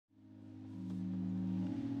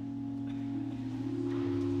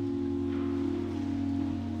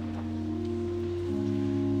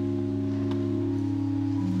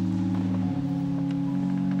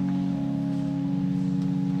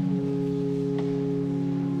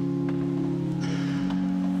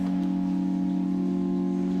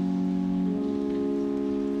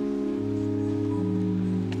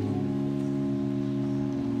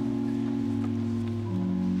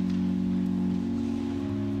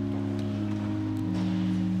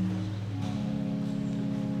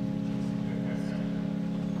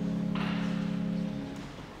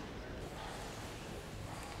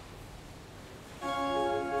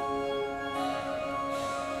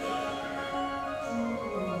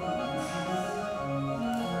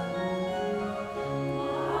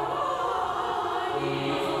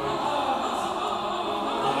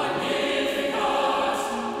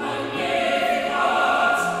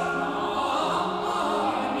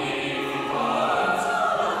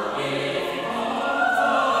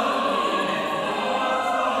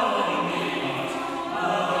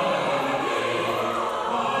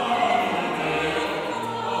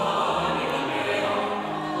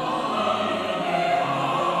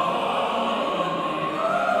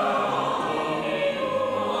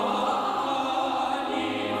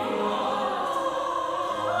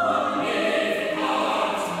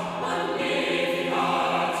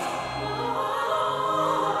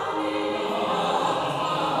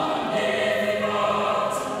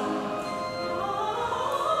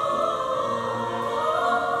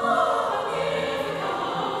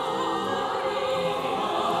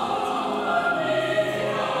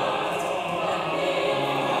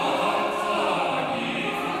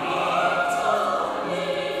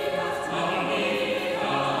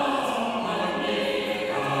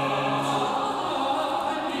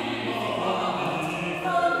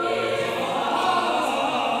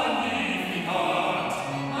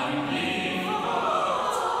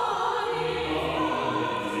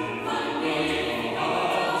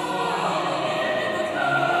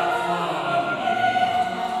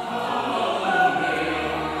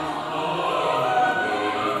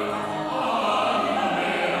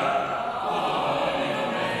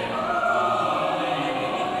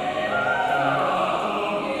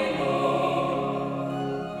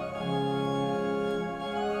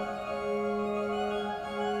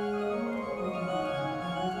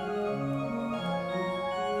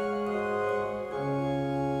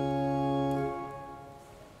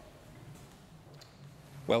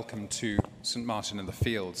Welcome to St. Martin in the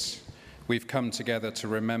Fields. We've come together to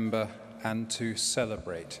remember and to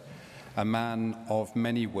celebrate a man of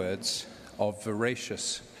many words, of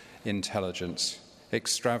voracious intelligence,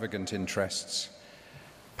 extravagant interests,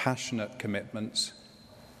 passionate commitments,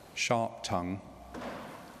 sharp tongue,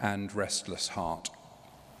 and restless heart.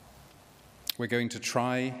 We're going to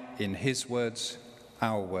try, in his words,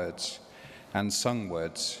 our words, and sung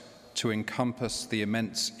words, to encompass the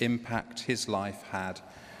immense impact his life had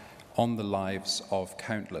on the lives of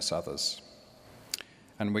countless others.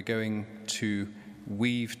 And we're going to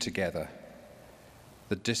weave together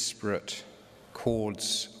the disparate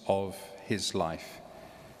chords of his life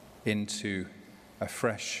into a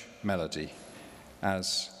fresh melody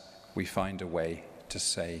as we find a way to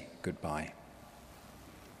say goodbye.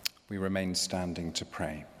 We remain standing to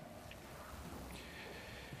pray.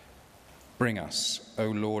 Bring us, O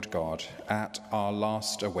Lord God, at our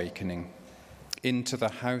last awakening, into the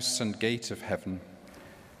house and gate of heaven,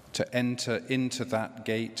 to enter into that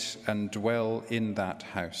gate and dwell in that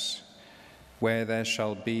house, where there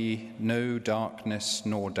shall be no darkness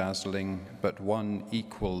nor dazzling, but one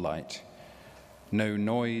equal light, no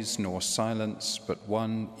noise nor silence, but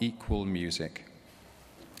one equal music,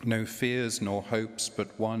 no fears nor hopes,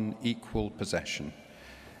 but one equal possession,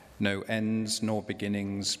 no ends nor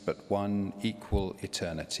beginnings, but one equal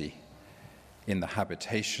eternity, in the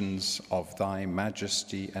habitations of thy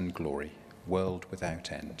majesty and glory, world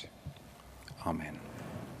without end. Amen.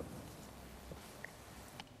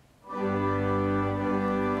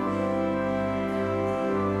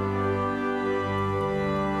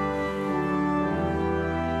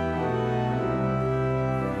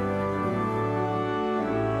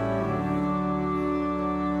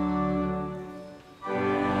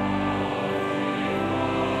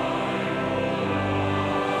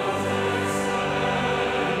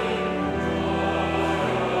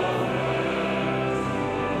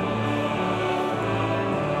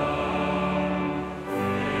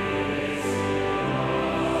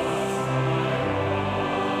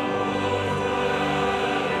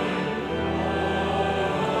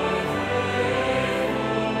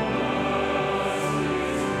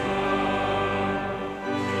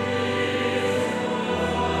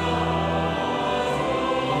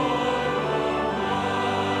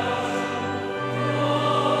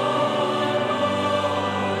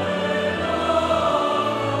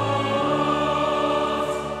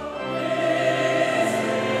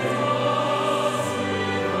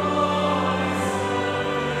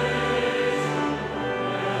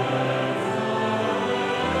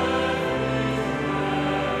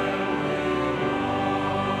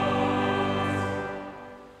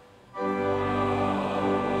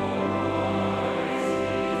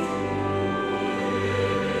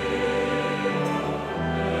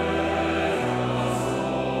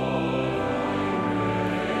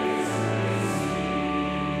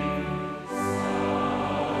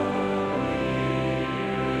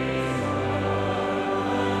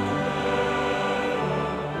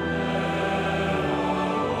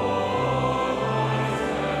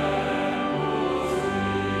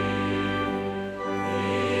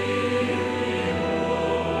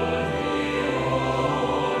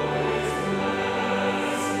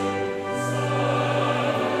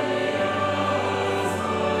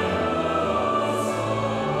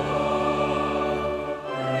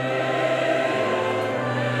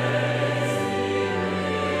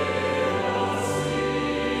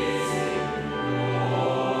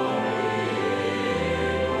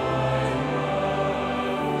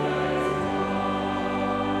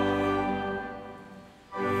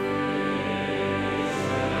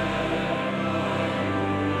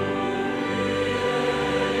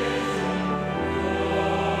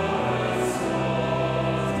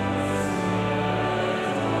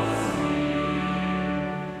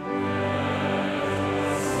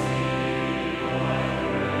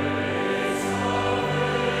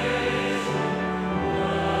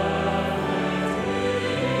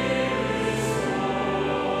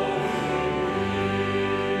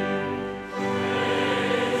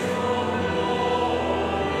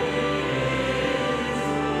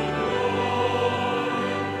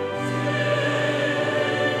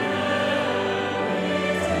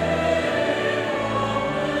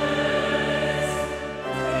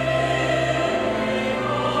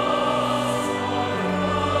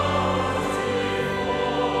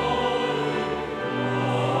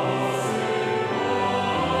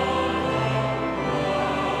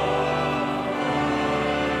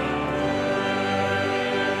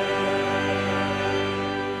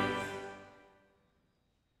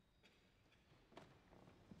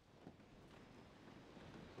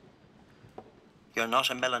 You're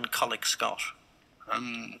not a melancholic Scot.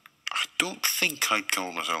 I don't think I'd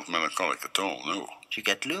call myself melancholic at all, no. Do you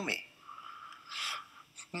get gloomy?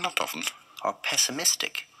 Not often. Or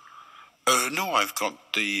pessimistic? No, I've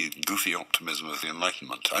got the goofy optimism of the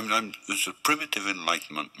Enlightenment. I'm a primitive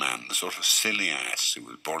Enlightenment man, the sort of silly ass who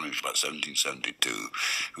was born in about 1772,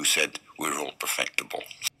 who said we're all perfectible.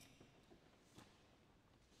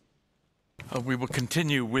 We will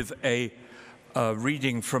continue with a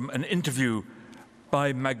reading from an interview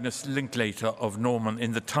by Magnus Linklater of Norman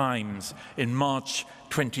in the Times in March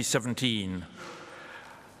 2017.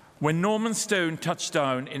 When Norman Stone touched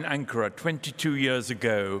down in Ankara 22 years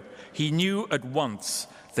ago, he knew at once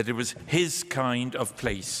that it was his kind of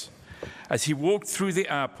place. As he walked through the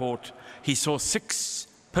airport, he saw 6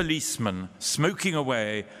 policemen smoking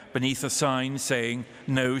away beneath a sign saying,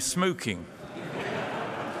 "No smoking."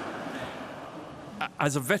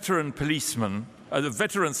 As a veteran policeman, as a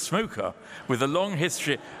veteran smoker with a long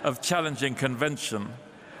history of challenging convention,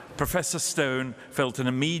 Professor Stone felt an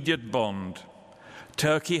immediate bond.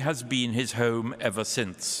 Turkey has been his home ever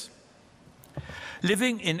since.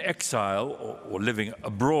 Living in exile, or living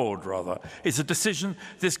abroad rather, is a decision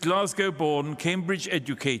this Glasgow-born,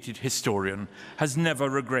 Cambridge-educated historian has never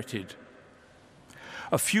regretted.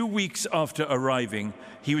 A few weeks after arriving,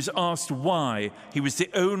 he was asked why he was the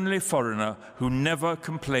only foreigner who never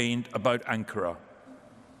complained about Ankara.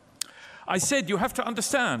 I said, "You have to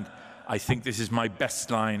understand," I think this is my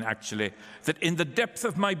best line actually, "that in the depth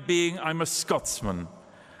of my being I'm a Scotsman,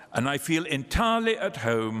 and I feel entirely at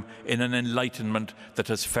home in an enlightenment that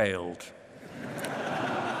has failed."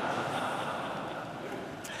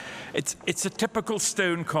 It's a typical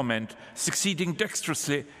Stone comment, succeeding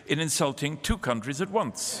dexterously in insulting 2 countries at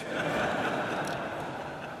once.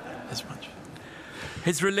 As much.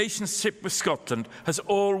 His relationship with Scotland has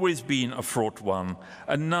always been a fraught one,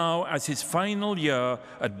 and now, as his final year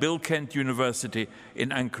at Bill Kent University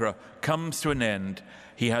in Ankara comes to an end,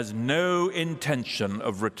 he has no intention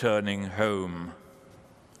of returning home.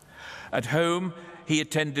 At home, he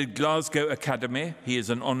attended Glasgow Academy, he is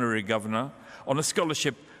an honorary governor, on a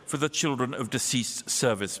scholarship for the children of deceased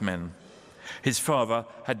servicemen. His father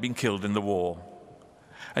had been killed in the war.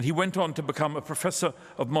 And he went on to become a professor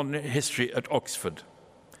of modern history at Oxford.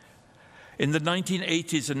 In the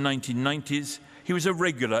 1980s and 1990s, he was a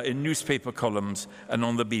regular in newspaper columns and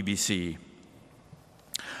on the BBC.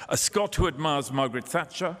 A Scot who admires Margaret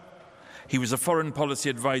Thatcher, he was a foreign policy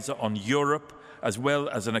advisor on Europe, as well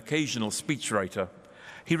as an occasional speechwriter.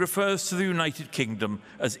 He refers to the United Kingdom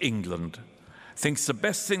as England, thinks the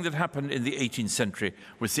best thing that happened in the 18th century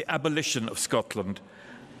was the abolition of Scotland,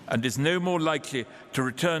 and is no more likely to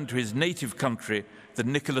return to his native country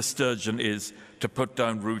than Nicola Sturgeon is to put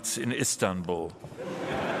down roots in Istanbul.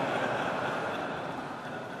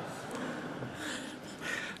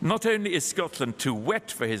 Not only is Scotland too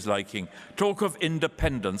wet for his liking, talk of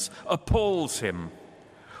independence appalls him.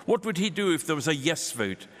 What would he do if there was a yes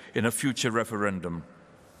vote in a future referendum?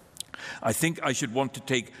 "I think I should want to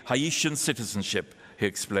take Haitian citizenship," he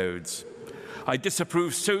explodes. "I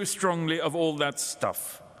disapprove so strongly of all that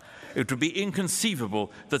stuff. It would be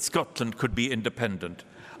inconceivable that Scotland could be independent.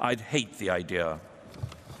 I'd hate the idea."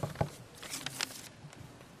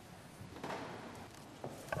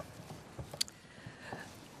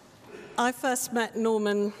 I first met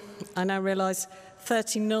Norman, I now realise,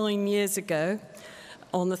 39 years ago,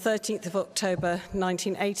 on the 13th of October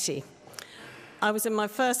 1980. I was in my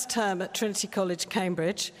first term at Trinity College,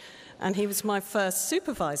 Cambridge, and he was my first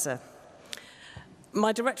supervisor.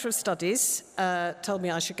 My director of studies told me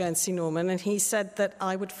I should go and see Norman, and he said that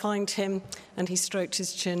I would find him, and he stroked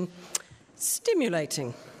his chin,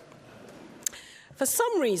 stimulating. For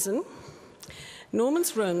some reason,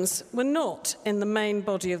 Norman's rooms were not in the main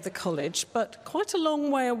body of the college, but quite a long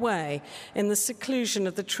way away in the seclusion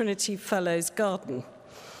of the Trinity Fellows' garden.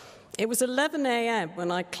 It was 11 a.m.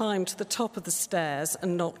 when I climbed to the top of the stairs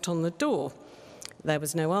and knocked on the door. There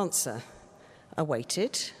was no answer. I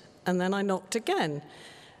waited, and then I knocked again.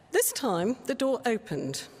 This time, the door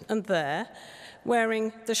opened, and there,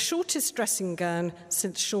 wearing the shortest dressing gown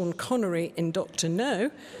since Sean Connery in Dr.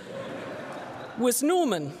 No, was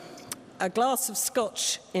Norman, a glass of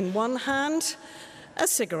scotch in one hand, a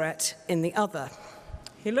cigarette in the other.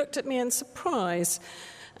 He looked at me in surprise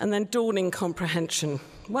and then dawning comprehension.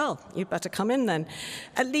 "Well, you'd better come in then."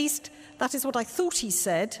 At least, that is what I thought he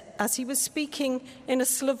said, as he was speaking in a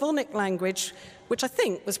Slavonic language, which I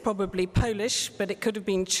think was probably Polish, but it could have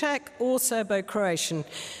been Czech or Serbo-Croatian.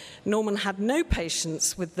 Norman had no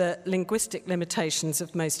patience with the linguistic limitations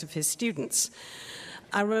of most of his students.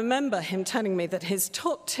 I remember him telling me that his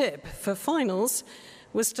top tip for finals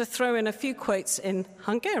was to throw in a few quotes in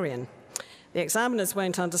Hungarian. The examiners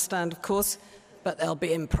won't understand, of course, but they'll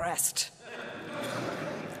be impressed.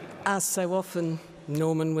 As so often,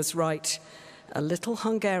 Norman was right. A little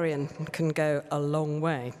Hungarian can go a long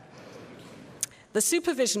way. The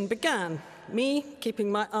supervision began, me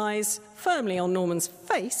keeping my eyes firmly on Norman's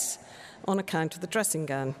face on account of the dressing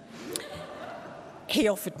gown. He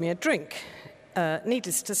offered me a drink.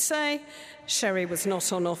 Needless to say, sherry was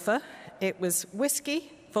not on offer. It was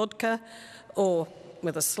whiskey, vodka, or,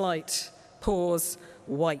 with a slight pause,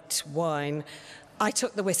 white wine. I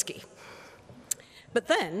took the whiskey. But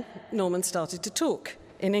then Norman started to talk,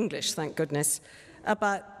 in English, thank goodness,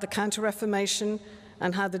 about the Counter-Reformation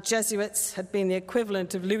and how the Jesuits had been the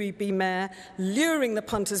equivalent of Louis B. Mayer, luring the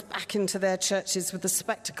punters back into their churches with the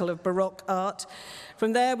spectacle of Baroque art.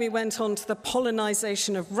 From there, we went on to the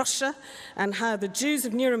Polonization of Russia and how the Jews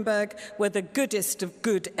of Nuremberg were the goodest of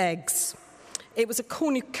good eggs. It was a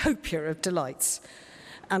cornucopia of delights.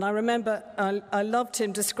 And I remember I loved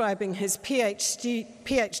him describing his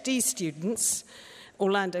PhD students,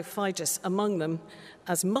 Orlando Figes among them,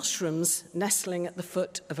 as mushrooms nestling at the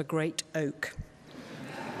foot of a great oak.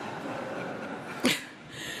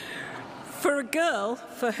 For a girl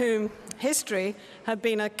for whom history had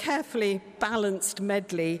been a carefully balanced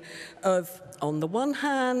medley of on the one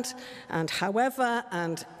hand, and however,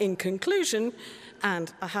 and in conclusion,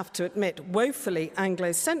 and I have to admit, woefully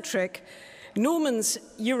Anglo-centric, Norman's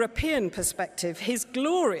European perspective, his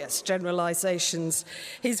glorious generalizations,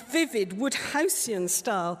 his vivid Woodhouseian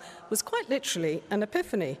style was quite literally an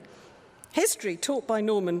epiphany. History taught by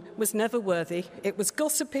Norman was never worthy. It was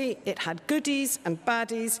gossipy, it had goodies and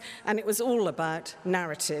baddies, and it was all about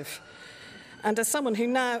narrative. And as someone who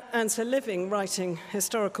now earns her living writing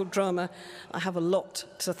historical drama, I have a lot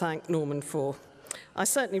to thank Norman for. I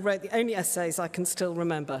certainly wrote the only essays I can still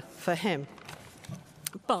remember for him.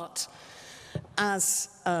 But as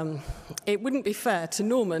it wouldn't be fair to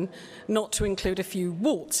Norman not to include a few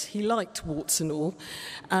warts. He liked warts and all,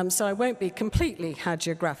 so I won't be completely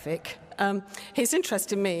hagiographic. His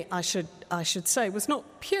interest in me, I should say, was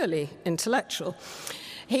not purely intellectual.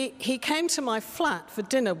 He came to my flat for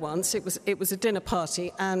dinner once. It was a dinner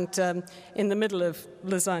party, and in the middle of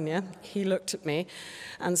lasagna, he looked at me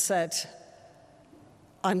and said,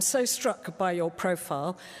 "I'm so struck by your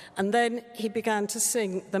profile." And then he began to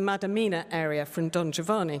sing the Madamina aria from Don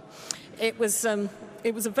Giovanni. It was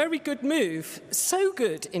a very good move, so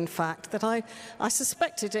good, in fact, that I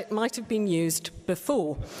suspected it might have been used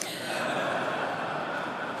before.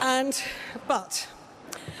 But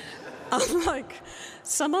unlike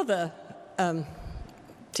some other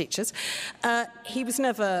teachers, he was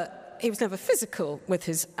never physical with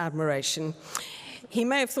his admiration. He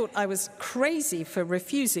may have thought I was crazy for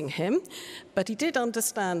refusing him, but he did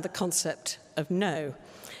understand the concept of no.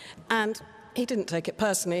 And he didn't take it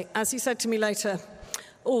personally. As he said to me later,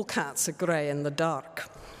 all cats are grey in the dark.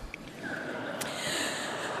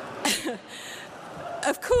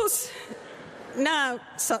 Of course, now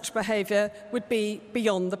such behaviour would be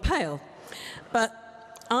beyond the pale. But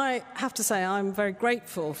I have to say I'm very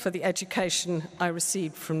grateful for the education I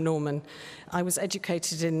received from Norman. I was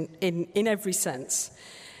educated in every sense.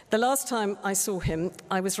 The last time I saw him,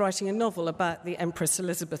 I was writing a novel about the Empress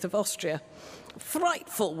Elizabeth of Austria.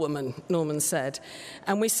 Frightful woman, Norman said.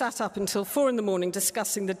 And we sat up until 4 a.m.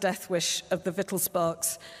 discussing the death wish of the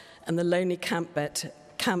Wittelsbachs and the lonely camp bed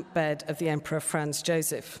of the Emperor Franz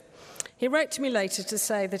Joseph. He wrote to me later to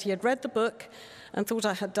say that he had read the book and thought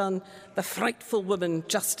I had done the frightful woman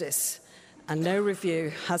justice, and no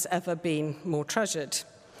review has ever been more treasured.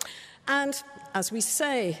 And as we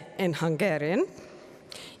say in Hungarian,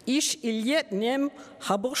 "Ish iljetniem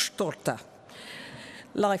habos torta."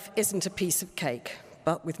 Life isn't a piece of cake,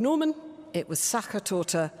 but with Norman, it was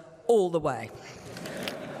sachertorte all the way.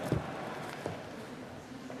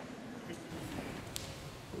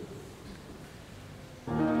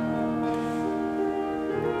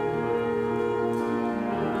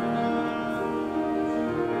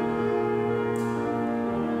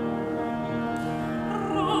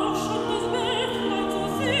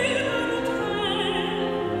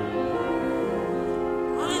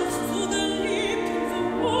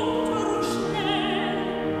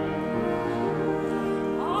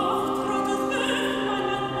 Ach, Gottes Willen,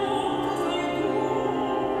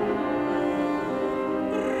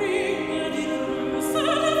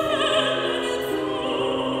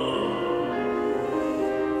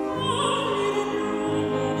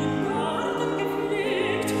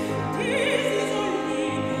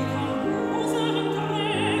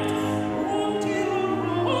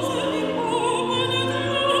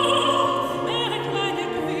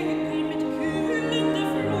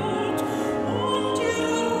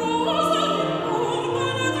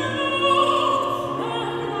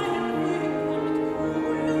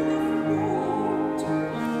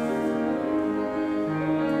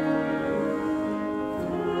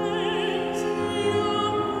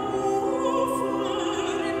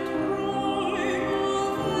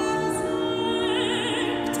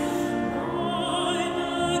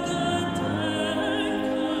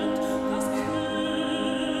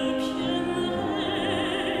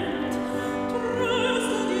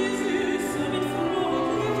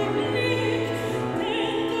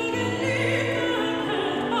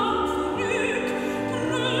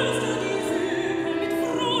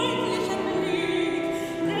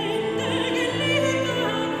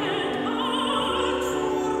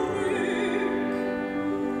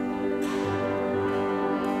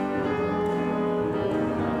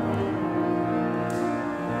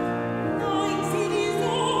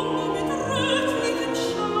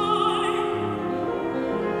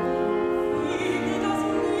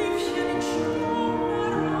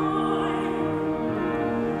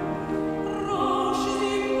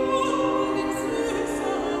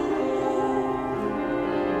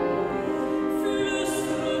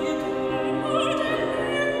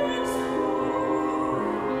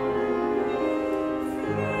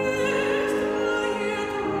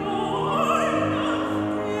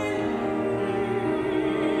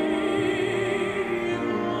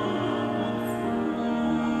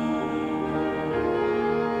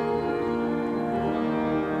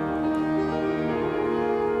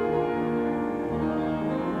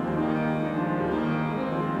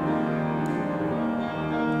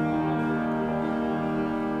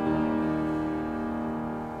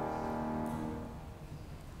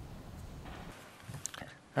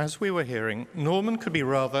 As we were hearing, Norman could be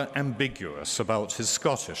rather ambiguous about his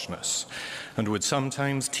Scottishness and would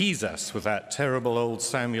sometimes tease us with that terrible old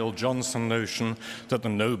Samuel Johnson notion that the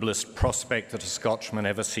noblest prospect that a Scotchman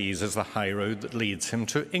ever sees is the high road that leads him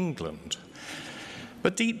to England.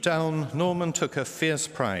 But deep down, Norman took a fierce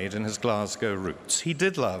pride in his Glasgow roots. He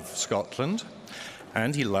did love Scotland,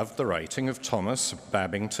 and he loved the writing of Thomas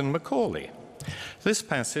Babington Macaulay. This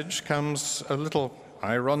passage comes a little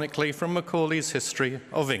ironically from Macaulay's History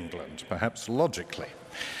of England, perhaps logically,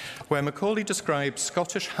 where Macaulay describes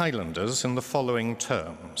Scottish Highlanders in the following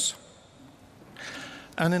terms.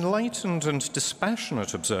 An enlightened and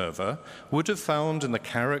dispassionate observer would have found in the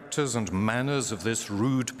characters and manners of this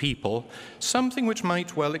rude people something which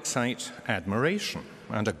might well excite admiration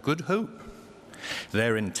and a good hope.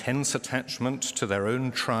 Their intense attachment to their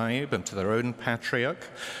own tribe and to their own patriarch,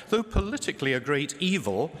 though politically a great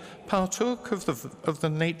evil, partook of the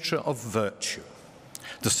nature of virtue.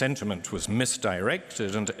 The sentiment was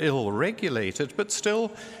misdirected and ill-regulated, but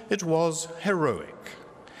still it was heroic.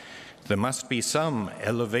 There must be some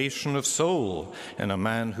elevation of soul in a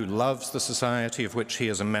man who loves the society of which he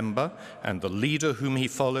is a member and the leader whom he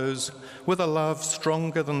follows with a love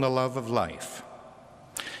stronger than the love of life.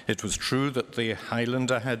 It was true that the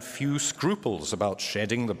Highlander had few scruples about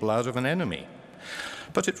shedding the blood of an enemy,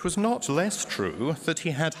 but it was not less true that he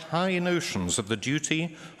had high notions of the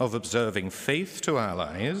duty of observing faith to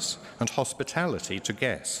allies and hospitality to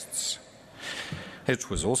guests.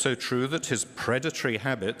 It was also true that his predatory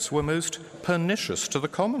habits were most pernicious to the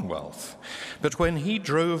Commonwealth. But when he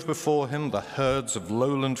drove before him the herds of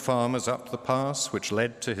lowland farmers up the pass which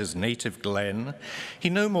led to his native glen,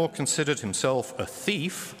 he no more considered himself a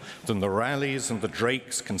thief than the Raleighs and the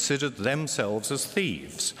Drakes considered themselves as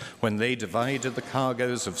thieves when they divided the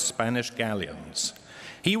cargoes of Spanish galleons.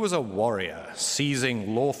 He was a warrior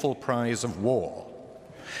seizing lawful prize of war.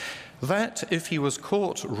 That if he was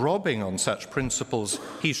caught robbing on such principles,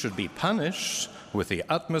 he should be punished with the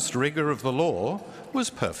utmost rigor of the law was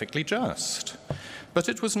perfectly just. But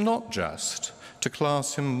it was not just to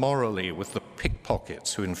class him morally with the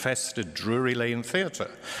pickpockets who infested Drury Lane Theatre,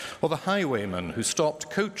 or the highwaymen who stopped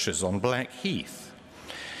coaches on Blackheath.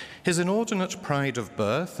 His inordinate pride of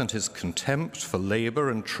birth and his contempt for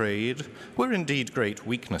labour and trade were indeed great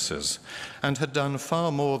weaknesses, and had done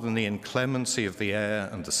far more than the inclemency of the air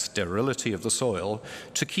and the sterility of the soil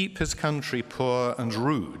to keep his country poor and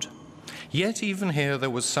rude. Yet even here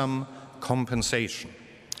there was some compensation,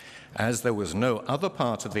 as there was no other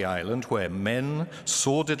part of the island where men,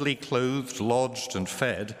 sordidly clothed, lodged, and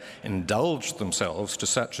fed, indulged themselves to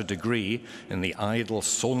such a degree in the idle,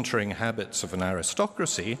 sauntering habits of an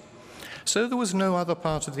aristocracy, so there was no other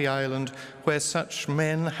part of the island where such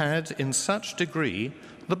men had, in such degree,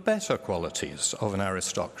 the better qualities of an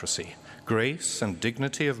aristocracy: grace and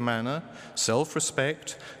dignity of manner,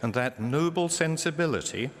 self-respect, and that noble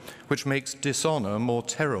sensibility which makes dishonour more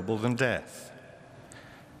terrible than death.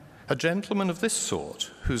 A gentleman of this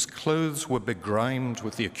sort, whose clothes were begrimed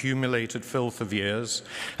with the accumulated filth of years,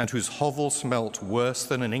 and whose hovel smelt worse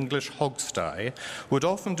than an English hogsty, would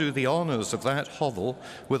often do the honours of that hovel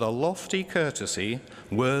with a lofty courtesy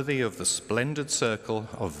worthy of the splendid circle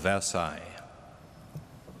of Versailles.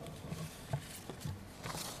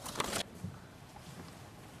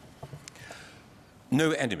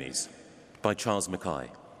 No Enemies, by Charles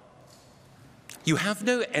Mackay. You have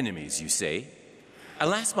no enemies, you say?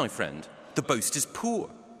 Alas, my friend, the boast is poor.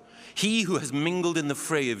 He who has mingled in the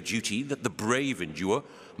fray of duty that the brave endure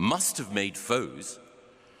must have made foes.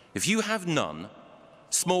 If you have none,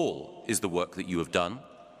 small is the work that you have done.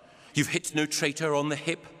 You've hit no traitor on the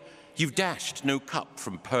hip. You've dashed no cup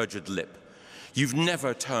from perjured lip. You've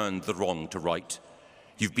never turned the wrong to right.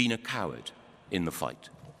 You've been a coward in the fight.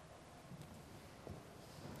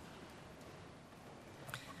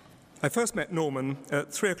 I first met Norman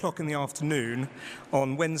at 3 o'clock in the afternoon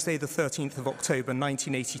on Wednesday, the 13th of October,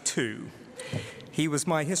 1982. He was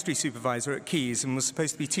my history supervisor at Keyes and was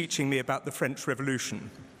supposed to be teaching me about the French Revolution.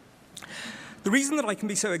 The reason that I can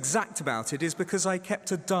be so exact about it is because I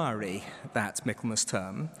kept a diary that Michaelmas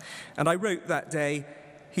term, and I wrote that day,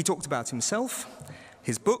 he talked about himself,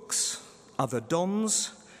 his books, other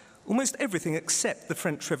dons, almost everything except the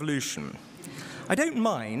French Revolution. I don't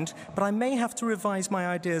mind, but I may have to revise my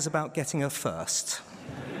ideas about getting a first.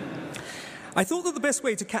 I thought that the best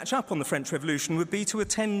way to catch up on the French Revolution would be to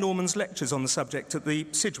attend Norman's lectures on the subject at the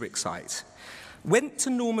Sidgwick site. Went to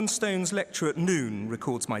Norman Stone's lecture at noon,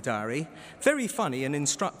 records my diary. Very funny and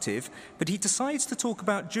instructive, but he decides to talk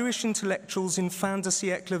about Jewish intellectuals in fin de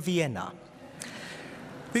siècle Vienna.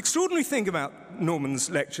 The extraordinary thing about Norman's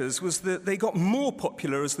lectures was that they got more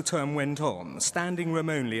popular as the term went on, standing room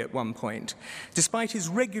only at one point, despite his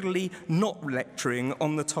regularly not lecturing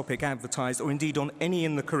on the topic advertised or indeed on any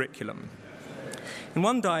in the curriculum. In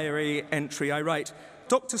one diary entry, I write,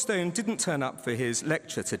 Dr. Stone didn't turn up for his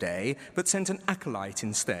lecture today, but sent an acolyte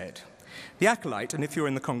instead. The acolyte, and if you're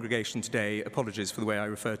in the congregation today, apologies for the way I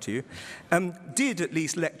refer to you, did at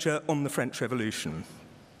least lecture on the French Revolution.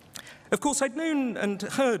 Of course, I'd known and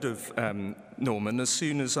heard of Norman as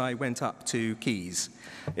soon as I went up to Caius.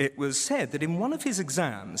 It was said that in one of his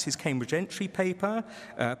exams, his Cambridge entry paper,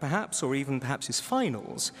 perhaps his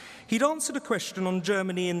finals, he'd answered a question on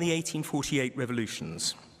Germany in the 1848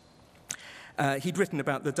 revolutions. He'd written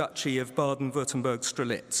about the Duchy of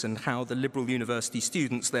Baden-Württemberg-Strelitz and how the liberal university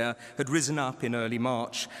students there had risen up in early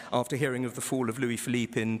March after hearing of the fall of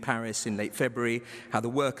Louis-Philippe in Paris in late February, how the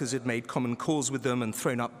workers had made common cause with them and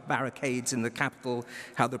thrown up barricades in the capital,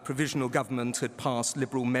 how the provisional government had passed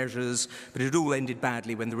liberal measures, but it had all ended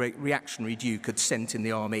badly when the reactionary Duke had sent in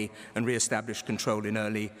the army and re-established control in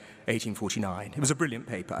early 1849. It was a brilliant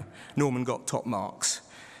paper. Norman got top marks.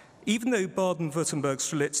 Even though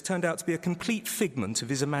Baden-Württemberg-Strelitz turned out to be a complete figment of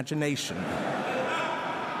his imagination.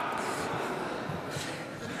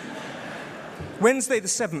 Wednesday the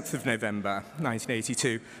 7th of November,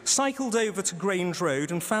 1982, cycled over to Grange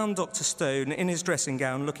Road and found Dr. Stone in his dressing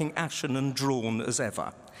gown looking ashen and drawn as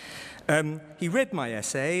ever. He read my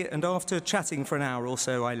essay, and after chatting for an hour or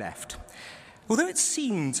so, I left. Although it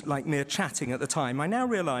seemed like mere chatting at the time, I now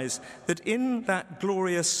realise that in that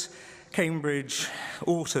glorious Cambridge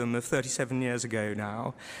autumn of 37 years ago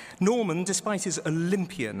now, Norman, despite his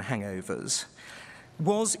Olympian hangovers,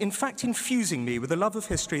 was in fact infusing me with a love of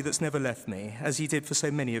history that's never left me, as he did for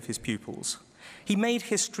so many of his pupils. He made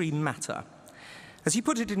history matter. As he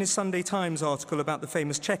put it in his Sunday Times article about the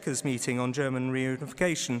famous Chequers meeting on German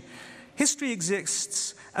reunification, history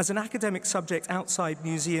exists as an academic subject outside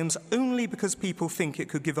museums only because people think it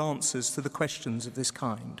could give answers to the questions of this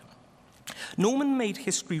kind. Norman made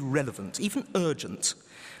history relevant, even urgent,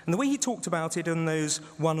 and the way he talked about it in those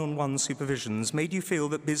one-on-one supervisions made you feel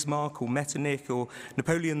that Bismarck or Metternich or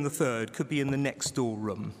Napoleon III could be in the next door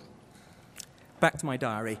room. Back to my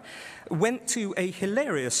diary. Went to a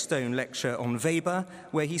hilarious Stone lecture on Weber,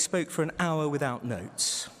 where he spoke for an hour without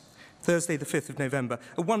notes. Thursday the 5th of November,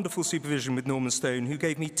 a wonderful supervision with Norman Stone, who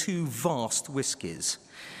gave me 2 vast whiskies.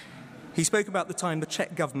 He spoke about the time the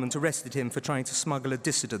Czech government arrested him for trying to smuggle a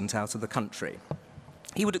dissident out of the country.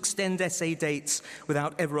 He would extend essay dates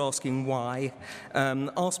without ever asking why,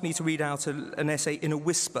 asked me to read out an essay in a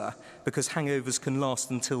whisper because hangovers can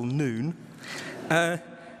last until noon. And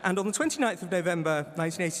on the 29th of November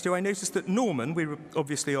 1982, I noticed that Norman, we were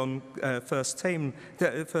obviously on first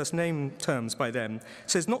name terms by then,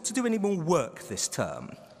 says not to do any more work this term.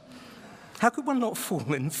 How could one not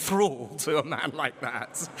fall in thrall to a man like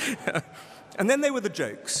that? And then there were the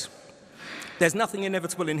jokes. There's nothing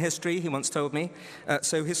inevitable in history, he once told me,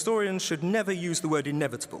 so historians should never use the word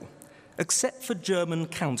inevitable, except for German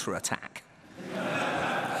counterattack.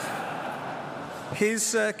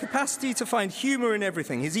 His capacity to find humour in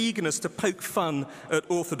everything, his eagerness to poke fun at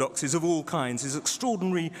orthodoxies of all kinds, his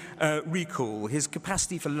extraordinary recall, his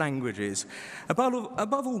capacity for languages,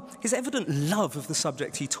 above all, his evident love of the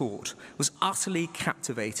subject he taught was utterly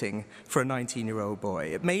captivating for a 19-year-old boy.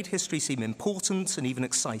 It made history seem important and even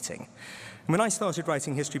exciting. When I started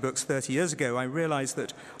writing history books 30 years ago, I realised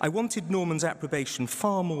that I wanted Norman's approbation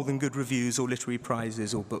far more than good reviews or literary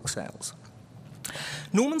prizes or book sales.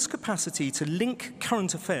 Norman's capacity to link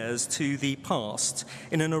current affairs to the past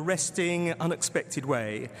in an arresting, unexpected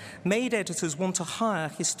way made editors want to hire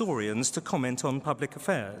historians to comment on public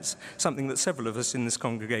affairs, something that several of us in this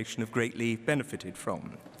congregation have greatly benefited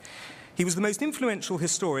from. He was the most influential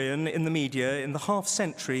historian in the media in the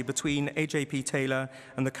half-century between A.J.P. Taylor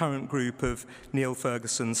and the current group of Niall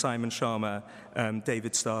Ferguson, Simon Sharma,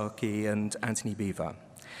 David Starkey and Anthony Beaver.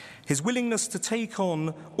 His willingness to take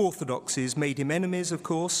on orthodoxies made him enemies, of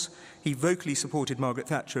course. He vocally supported Margaret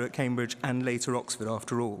Thatcher at Cambridge and later Oxford,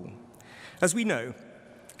 after all. As we know,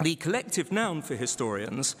 the collective noun for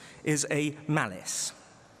historians is a malice.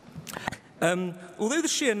 Although the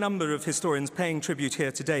sheer number of historians paying tribute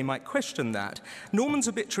here today might question that, Norman's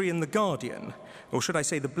obituary in The Guardian, or should I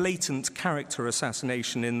say the blatant character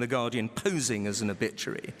assassination in The Guardian posing as an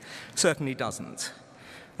obituary, certainly doesn't.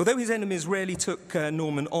 Although his enemies rarely took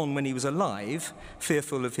Norman on when he was alive,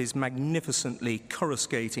 fearful of his magnificently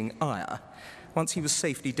coruscating ire, once he was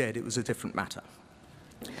safely dead, it was a different matter.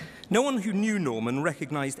 No one who knew Norman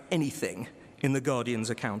recognised anything in The Guardian's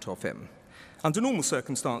account of him. Under normal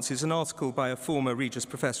circumstances, an article by a former Regius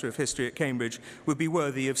Professor of History at Cambridge would be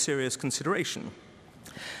worthy of serious consideration.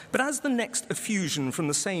 But as the next effusion from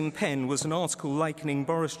the same pen was an article likening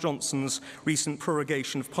Boris Johnson's recent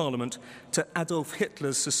prorogation of Parliament to Adolf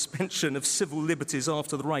Hitler's suspension of civil liberties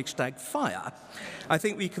after the Reichstag fire, I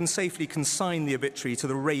think we can safely consign the obituary to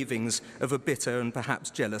the ravings of a bitter and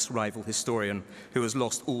perhaps jealous rival historian who has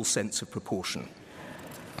lost all sense of proportion.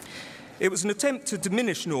 It was an attempt to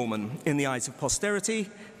diminish Norman in the eyes of posterity,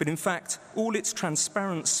 but in fact, all its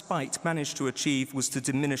transparent spite managed to achieve was to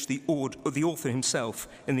diminish the author himself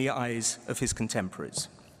in the eyes of his contemporaries.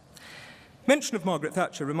 Mention of Margaret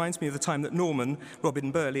Thatcher reminds me of the time that Norman,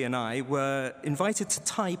 Robin Burley and I were invited to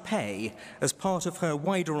Taipei as part of her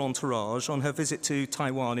wider entourage on her visit to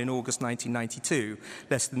Taiwan in August 1992,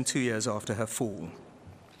 less than 2 years after her fall.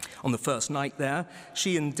 On the first night there,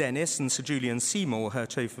 she and Dennis and Sir Julian Seymour, her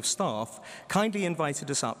chief of staff, kindly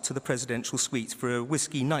invited us up to the presidential suite for a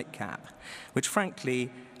whiskey nightcap, which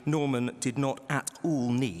frankly Norman did not at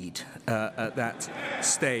all need at that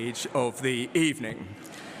stage of the evening.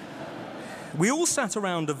 We all sat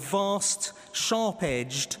around a vast,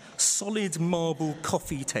 sharp-edged, solid marble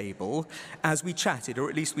coffee table as we chatted,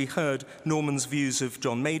 or at least we heard Norman's views of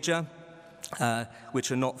John Major,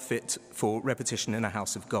 which are not fit for repetition in a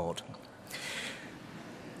house of God.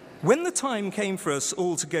 When the time came for us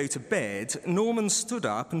all to go to bed, Norman stood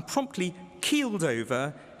up and promptly keeled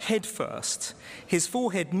over head first, his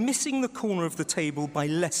forehead missing the corner of the table by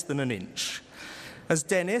less than an inch, as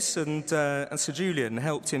Dennis and Sir Julian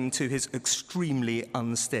helped him to his extremely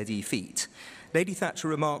unsteady feet. Lady Thatcher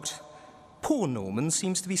remarked, "Poor Norman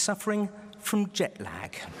seems to be suffering from jet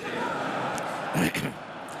lag."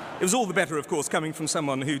 It was all the better, of course, coming from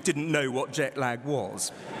someone who didn't know what jet lag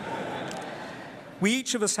was. We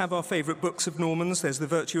each of us have our favourite books of Norman's. There's the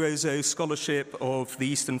virtuoso scholarship of the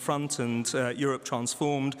Eastern Front and Europe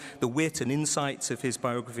Transformed, the wit and insights of his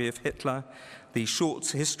biography of Hitler, the short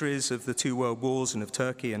histories of the two world wars and of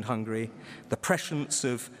Turkey and Hungary, the prescience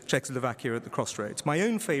of Czechoslovakia at the crossroads. My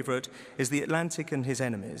own favourite is The Atlantic and its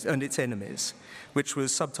enemies, which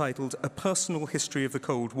was subtitled A Personal History of the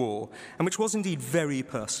Cold War, and which was indeed very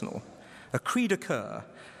personal. A cri de coeur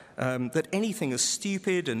that anything as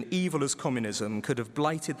stupid and evil as communism could have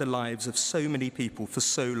blighted the lives of so many people for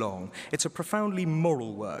so long. It's a profoundly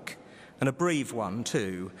moral work, and a brave one,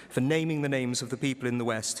 too, for naming the names of the people in the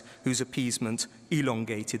West whose appeasement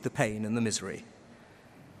elongated the pain and the misery.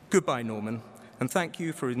 Goodbye, Norman, and thank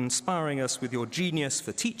you for inspiring us with your genius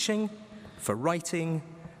for teaching, for writing,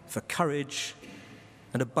 for courage,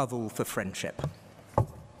 and above all, for friendship.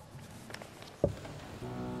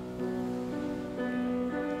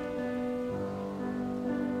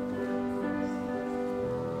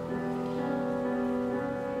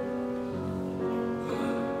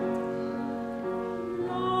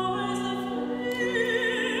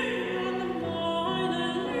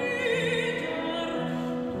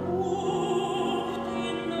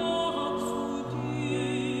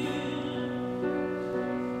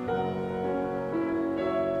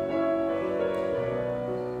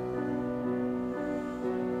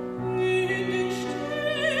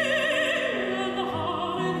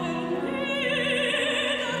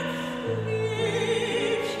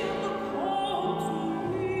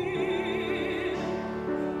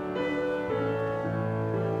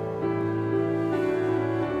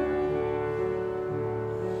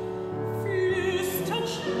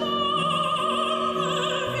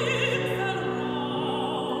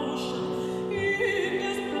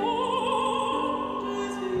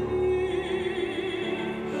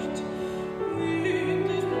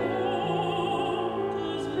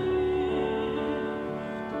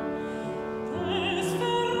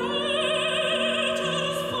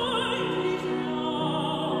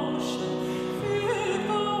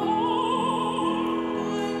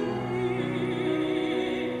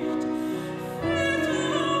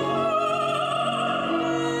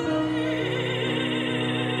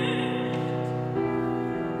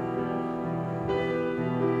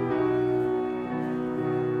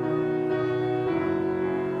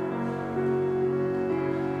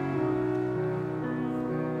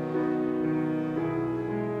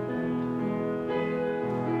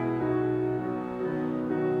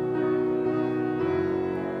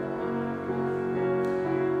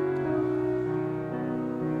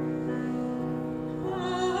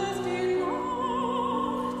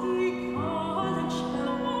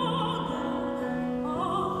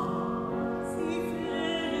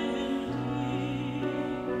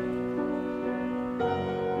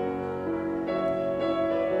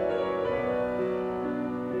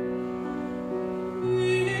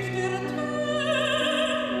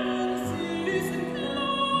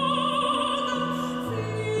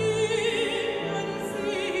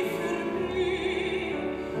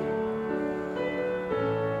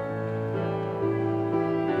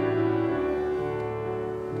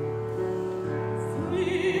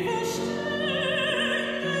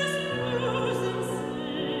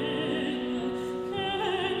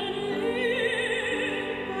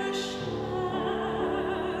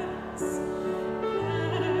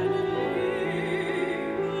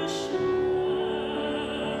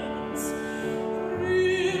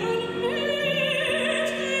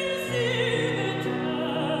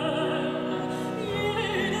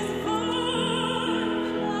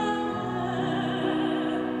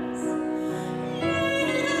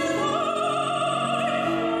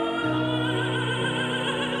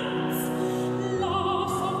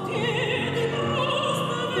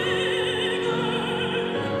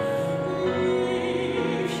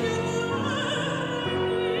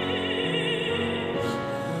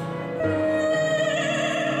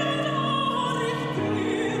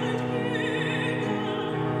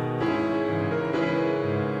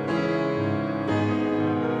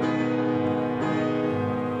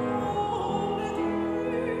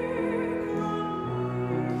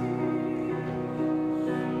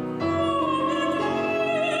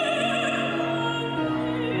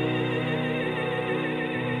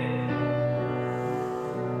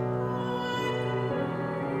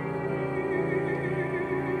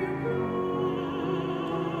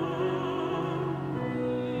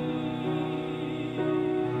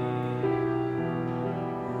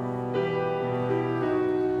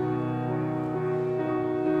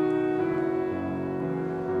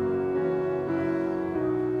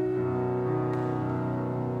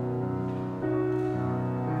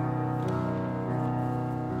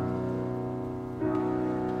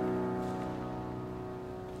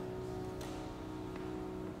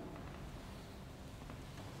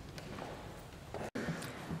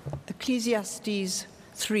 Ecclesiastes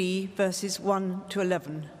 3, verses 1 to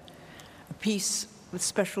 11, a piece with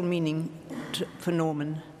special meaning for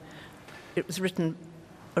Norman. It was written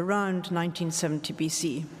around 1970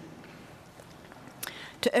 BC.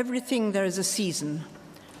 To everything there is a season,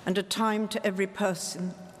 and a time to every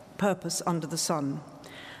purpose under the sun,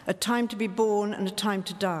 a time to be born and a time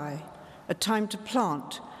to die, a time to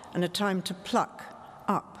plant and a time to pluck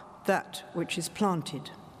up that which is planted,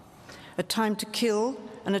 a time to kill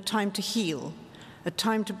and a time to heal, a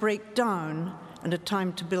time to break down and a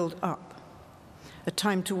time to build up, a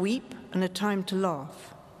time to weep and a time to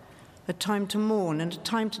laugh, a time to mourn and a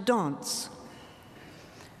time to dance,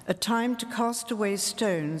 a time to cast away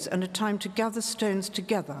stones and a time to gather stones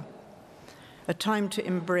together, a time to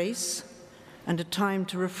embrace and a time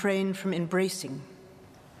to refrain from embracing,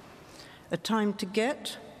 a time to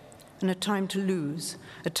get and a time to lose,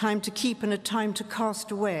 a time to keep and a time to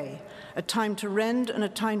cast away, a time to rend and a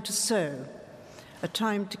time to sow, a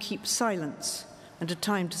time to keep silence and a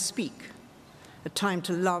time to speak, a time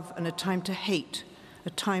to love and a time to hate, a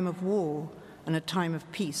time of war and a time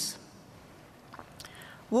of peace.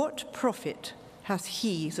 What profit hath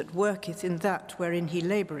he that worketh in that wherein he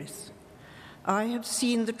laboureth? I have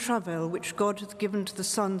seen the travail which God hath given to the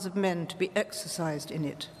sons of men to be exercised in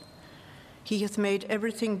it. He hath made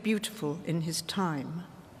everything beautiful in his time,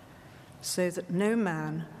 so that no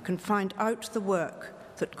man can find out the work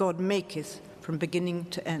that God maketh from beginning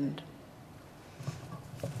to end.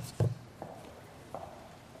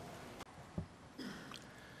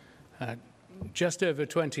 Just over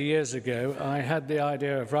 20 years ago, I had the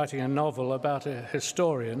idea of writing a novel about a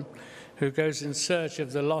historian who goes in search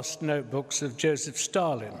of the lost notebooks of Joseph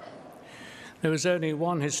Stalin. There was only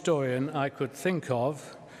one historian I could think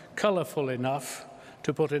of, colourful enough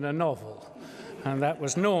to put in a novel, and that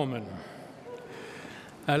was Norman.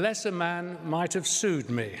 A lesser man might have sued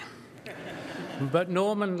me, but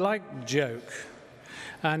Norman liked joke,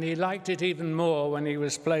 and he liked it even more when he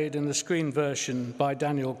was played in the screen version by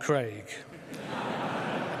Daniel Craig.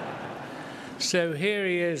 So here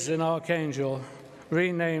he is in Archangel,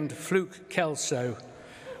 renamed Fluke Kelso,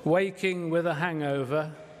 waking with a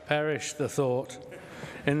hangover, perish the thought,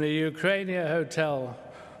 in the Ukrainia Hotel,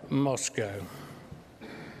 Moscow.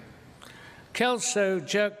 Kelso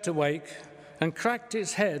jerked awake and cracked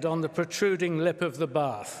his head on the protruding lip of the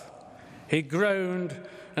bath. He groaned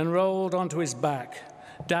and rolled onto his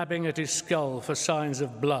back, dabbing at his skull for signs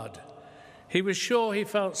of blood. He was sure he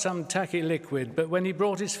felt some tacky liquid, but when he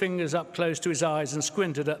brought his fingers up close to his eyes and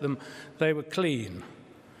squinted at them, they were clean.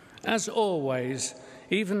 As always,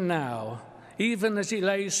 even now, even as he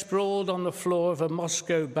lay sprawled on the floor of a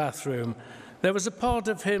Moscow bathroom, there was a part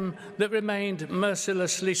of him that remained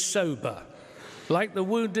mercilessly sober, like the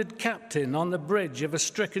wounded captain on the bridge of a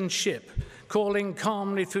stricken ship, calling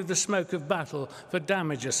calmly through the smoke of battle for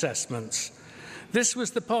damage assessments. This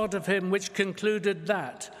was the part of him which concluded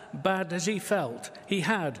that, bad as he felt, he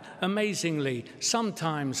had, amazingly,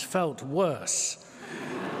 sometimes felt worse.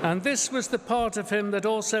 And this was the part of him that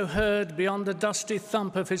also heard, beyond the dusty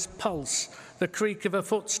thump of his pulse, the creak of a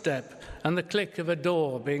footstep and the click of a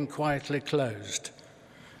door being quietly closed.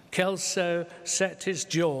 Kelso set his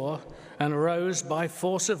jaw and rose by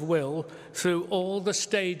force of will through all the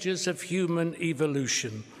stages of human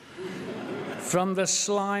evolution, from the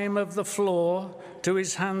slime of the floor to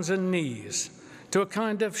his hands and knees, to a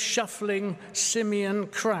kind of shuffling simian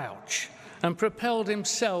crouch, and propelled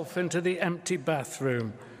himself into the empty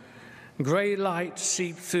bathroom. Grey light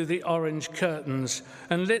seeped through the orange curtains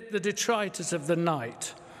and lit the detritus of the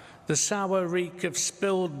night. The sour reek of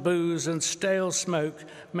spilled booze and stale smoke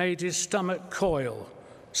made his stomach coil.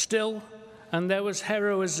 Still, and there was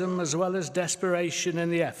heroism as well as desperation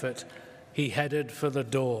in the effort, he headed for the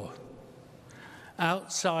door.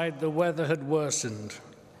 Outside, the weather had worsened.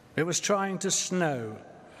 It was trying to snow.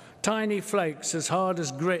 Tiny flakes as hard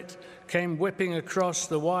as grit came whipping across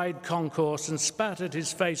the wide concourse and spat at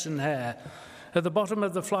his face and hair. At the bottom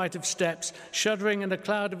of the flight of steps, shuddering in a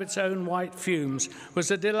cloud of its own white fumes,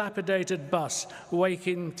 was a dilapidated bus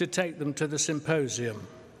waiting to take them to the symposium.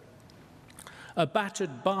 A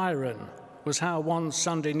battered Byron was how one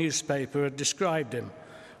Sunday newspaper had described him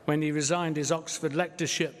when he resigned his Oxford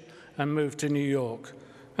lectureship and moved to New York.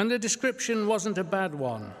 And the description wasn't a bad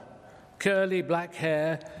one. Curly black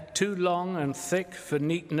hair, too long and thick for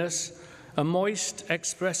neatness, a moist,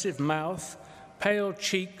 expressive mouth, pale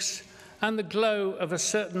cheeks, and the glow of a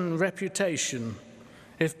certain reputation.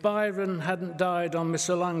 If Byron hadn't died on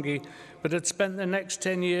Missolonghi, but had spent the next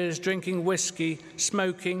 10 years drinking whiskey,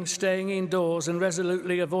 smoking, staying indoors, and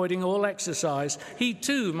resolutely avoiding all exercise, he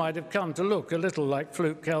too might have come to look a little like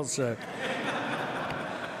Fluke Kelso.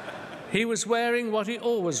 He was wearing what he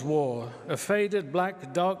always wore, a faded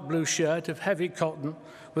black dark blue shirt of heavy cotton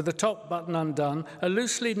with the top button undone, a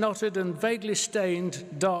loosely knotted and vaguely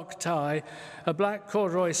stained dark tie, a black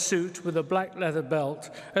corduroy suit with a black leather belt,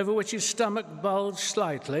 over which his stomach bulged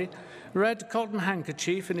slightly, red cotton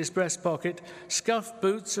handkerchief in his breast pocket, scuffed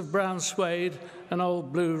boots of brown suede, an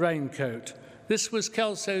old blue raincoat. This was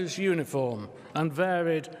Kelso's uniform,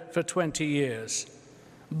 unvaried for 20 years.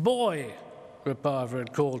 Boy, Rupert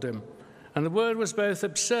had called him, and the word was both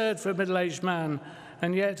absurd for a middle-aged man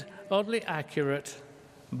and yet oddly accurate.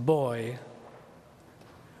 Boy.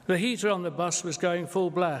 The heater on the bus was going full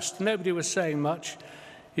blast. Nobody was saying much.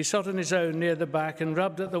 He sat on his own near the back and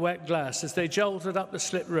rubbed at the wet glass as they jolted up the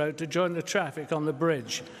slip road to join the traffic on the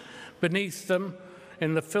bridge. Beneath them,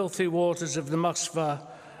 in the filthy waters of the Moskva,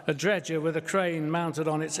 a dredger with a crane mounted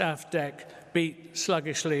on its aft deck beat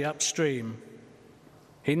sluggishly upstream.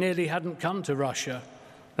 He nearly hadn't come to Russia.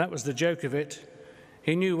 That was the joke of it.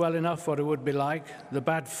 He knew well enough what it would be like, the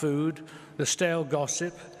bad food, the stale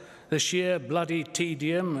gossip, the sheer bloody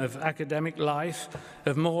tedium of academic life,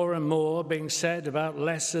 of more and more being said about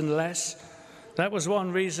less and less. That was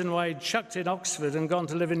one reason why he'd chucked in Oxford and gone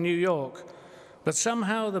to live in New York. But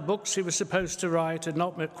somehow the books he was supposed to write had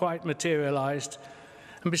not quite materialized.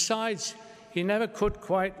 And besides, he never could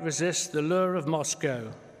quite resist the lure of Moscow.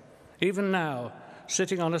 Even now,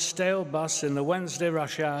 sitting on a stale bus in the Wednesday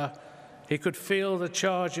rush hour, he could feel the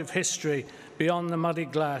charge of history beyond the muddy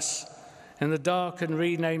glass, in the dark and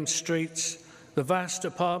renamed streets, the vast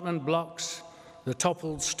apartment blocks, the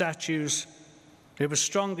toppled statues. It was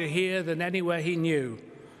stronger here than anywhere he knew,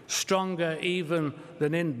 stronger even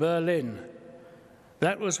than in Berlin.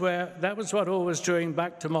 That was what always drew him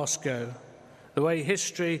back to Moscow, the way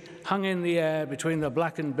history hung in the air between the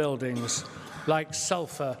blackened buildings, like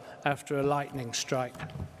sulfur after a lightning strike.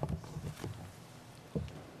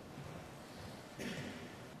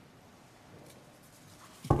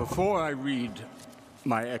 Before I read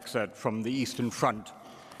my excerpt from the Eastern Front,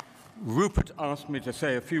 Rupert asked me to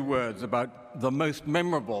say a few words about the most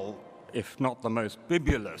memorable, if not the most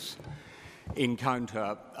bibulous,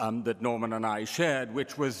 encounter that Norman and I shared,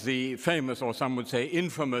 which was the famous, or some would say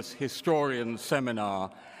infamous, historian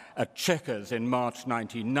seminar at Chequers in March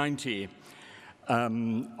 1990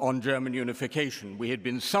 on German unification. We had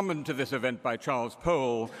been summoned to this event by Charles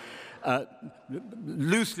Powell.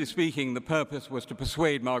 Loosely speaking, the purpose was to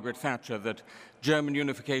persuade Margaret Thatcher that German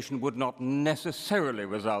unification would not necessarily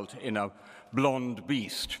result in a blonde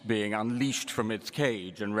beast being unleashed from its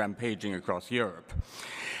cage and rampaging across Europe.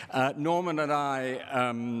 Norman and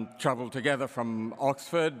I traveled together from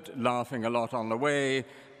Oxford, laughing a lot on the way.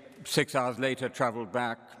 6 hours later, traveled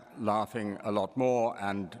back, laughing a lot more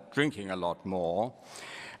and drinking a lot more.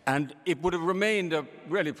 And it would have remained a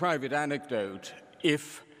really private anecdote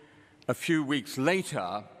if a few weeks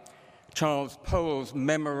later, Charles Powell's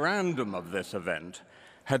memorandum of this event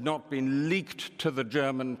had not been leaked to the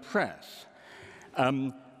German press.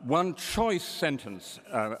 One choice sentence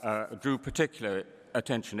drew particular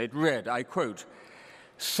attention. It read, I quote,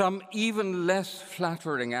 "Some even less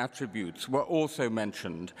flattering attributes were also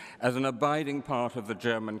mentioned as an abiding part of the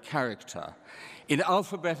German character. In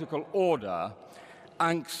alphabetical order,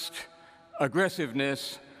 angst,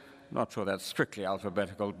 aggressiveness," not sure that's strictly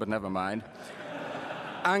alphabetical, but never mind.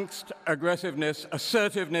 Angst, aggressiveness,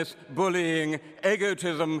 assertiveness, bullying,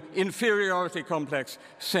 egotism, inferiority complex,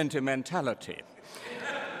 sentimentality.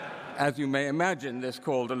 As you may imagine, this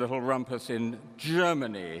called a little rumpus in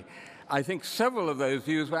Germany. I think several of those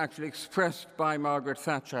views were actually expressed by Margaret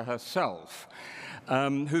Thatcher herself,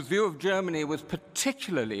 whose view of Germany was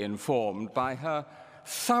particularly informed by her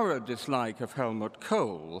thorough dislike of Helmut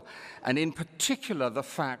Kohl, and in particular the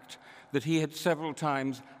fact that he had several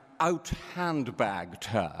times out-handbagged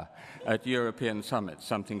her at European summits,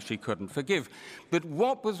 something she couldn't forgive. But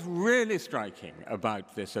what was really striking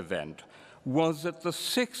about this event was that the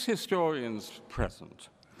 6 historians present,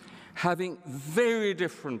 having very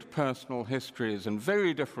different personal histories and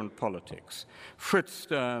very different politics, Fritz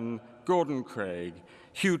Stern, Gordon Craig,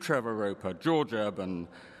 Hugh Trevor Roper, George Urban,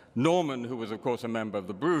 Norman, who was, of course, a member of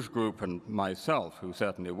the Bruges Group, and myself, who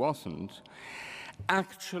certainly wasn't,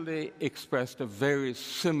 actually expressed a very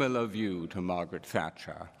similar view to Margaret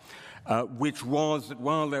Thatcher, which was that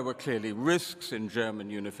while there were clearly risks in German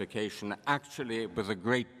unification, actually it was a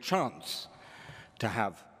great chance to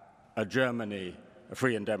have a Germany, a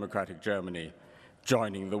free and democratic Germany,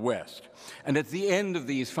 joining the West. And at the end of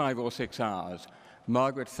these 5 or 6 hours,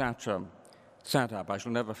 Margaret Thatcher sat up, I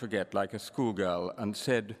shall never forget, like a schoolgirl, and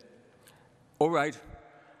said, "All right,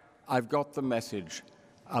 I've got the message.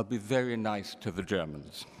 I'll be very nice to the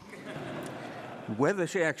Germans." Whether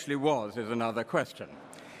she actually was is another question.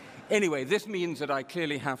 Anyway, this means that I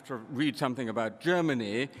clearly have to read something about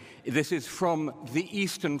Germany. This is from The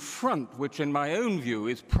Eastern Front, which in my own view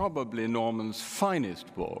is probably Norman's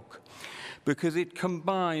finest book, because it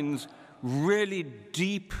combines really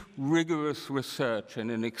deep, rigorous research in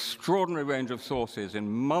an extraordinary range of sources in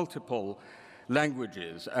multiple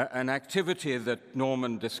languages, an activity that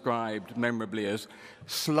Norman described memorably as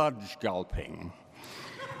sludge gulping,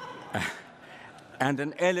 and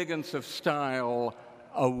an elegance of style,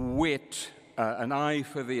 a wit, an eye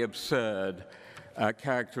for the absurd,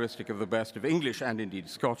 characteristic of the best of English and indeed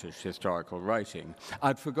Scottish historical writing.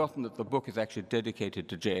 I'd forgotten that the book is actually dedicated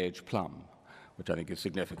to J.H. Plum, which I think is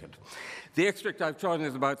significant. The extract I've chosen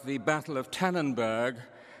is about the Battle of Tannenberg,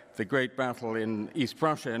 the great battle in East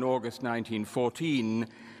Prussia in August 1914,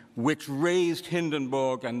 which raised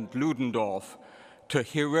Hindenburg and Ludendorff to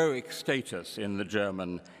heroic status in the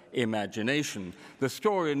German imagination. The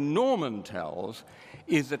story Norman tells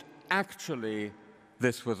is that actually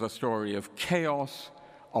this was a story of chaos,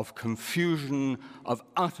 of confusion, of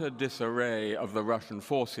utter disarray of the Russian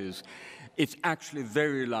forces. It's actually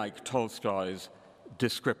very like Tolstoy's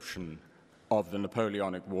description of the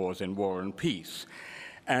Napoleonic Wars in War and Peace.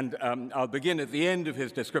 And I'll begin at the end of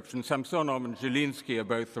his description. Samsonov and Zhilinsky are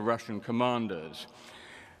both the Russian commanders.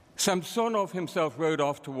 Samsonov himself rode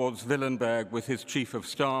off towards Willenberg with his chief of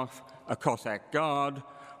staff, a Cossack guard,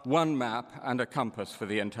 one map and a compass for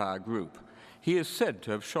the entire group. He is said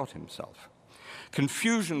to have shot himself.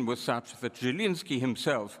 Confusion was such that Zhilinsky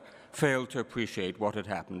himself failed to appreciate what had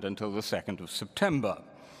happened until the 2nd of September.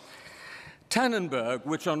 Tannenberg,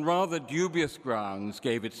 which on rather dubious grounds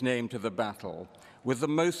gave its name to the battle, was the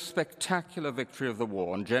most spectacular victory of the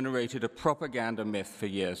war and generated a propaganda myth for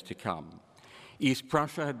years to come. East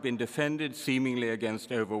Prussia had been defended seemingly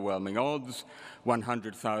against overwhelming odds.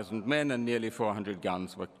 100,000 men and nearly 400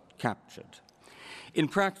 guns were captured. In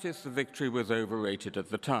practice, the victory was overrated at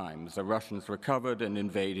the time. The Russians recovered and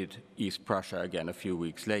invaded East Prussia again a few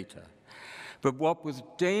weeks later. But what was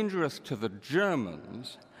dangerous to the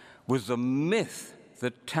Germans was the myth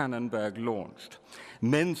that Tannenberg launched.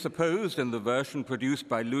 Men supposed, and the version produced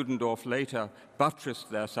by Ludendorff later buttressed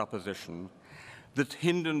their supposition, that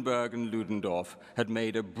Hindenburg and Ludendorff had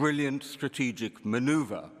made a brilliant strategic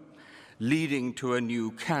maneuver leading to a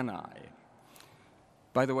new Cannae.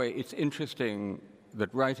 By the way, it's interesting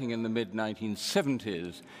that writing in the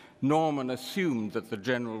mid-1970s, Norman assumed that the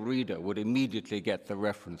general reader would immediately get the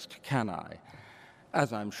reference to Cannae,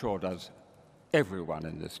 as I'm sure does everyone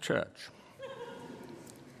in this church.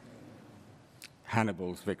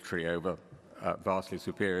 Hannibal's victory over a vastly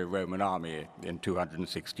superior Roman army in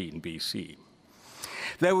 216 BC.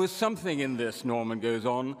 There was something in this, Norman goes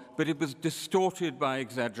on, but it was distorted by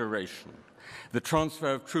exaggeration. The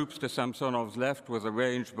transfer of troops to Samsonov's left was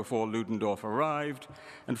arranged before Ludendorff arrived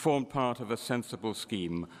and formed part of a sensible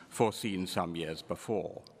scheme foreseen some years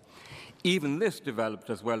before. Even this developed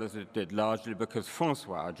as well as it did largely because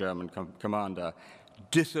Francois, a German commander,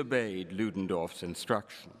 disobeyed Ludendorff's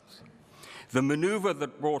instructions. The maneuver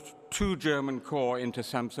that brought 2 German corps into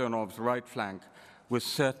Samsonov's right flank was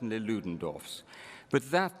certainly Ludendorff's,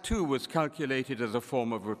 but that too was calculated as a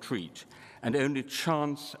form of retreat, and only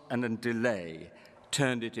chance and a delay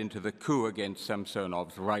turned it into the coup against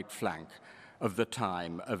Samsonov's right flank of the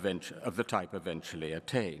type eventually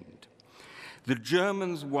attained. The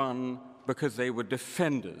Germans won because they were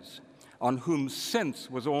defenders on whom sense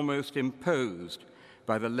was almost imposed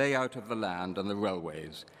by the layout of the land and the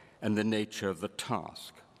railways and the nature of the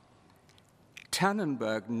task.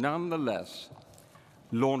 Tannenberg nonetheless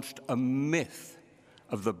launched a myth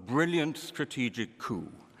of the brilliant strategic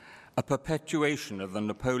coup, a perpetuation of the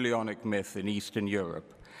Napoleonic myth in Eastern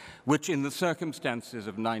Europe, which in the circumstances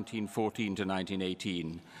of 1914 to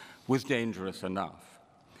 1918 was dangerous enough.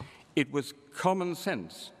 It was common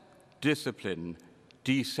sense, discipline,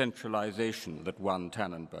 decentralization that won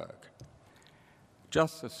Tannenberg.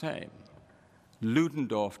 Just the same,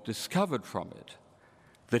 Ludendorff discovered from it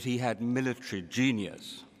that he had military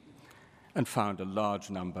genius and found a large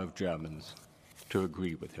number of Germans to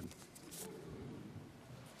agree with him.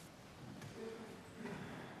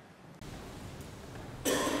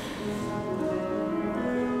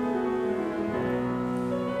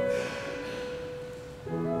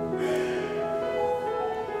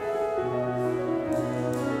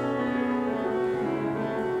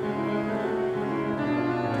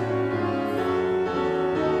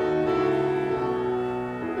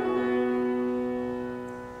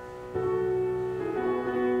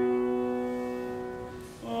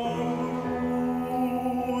 Oh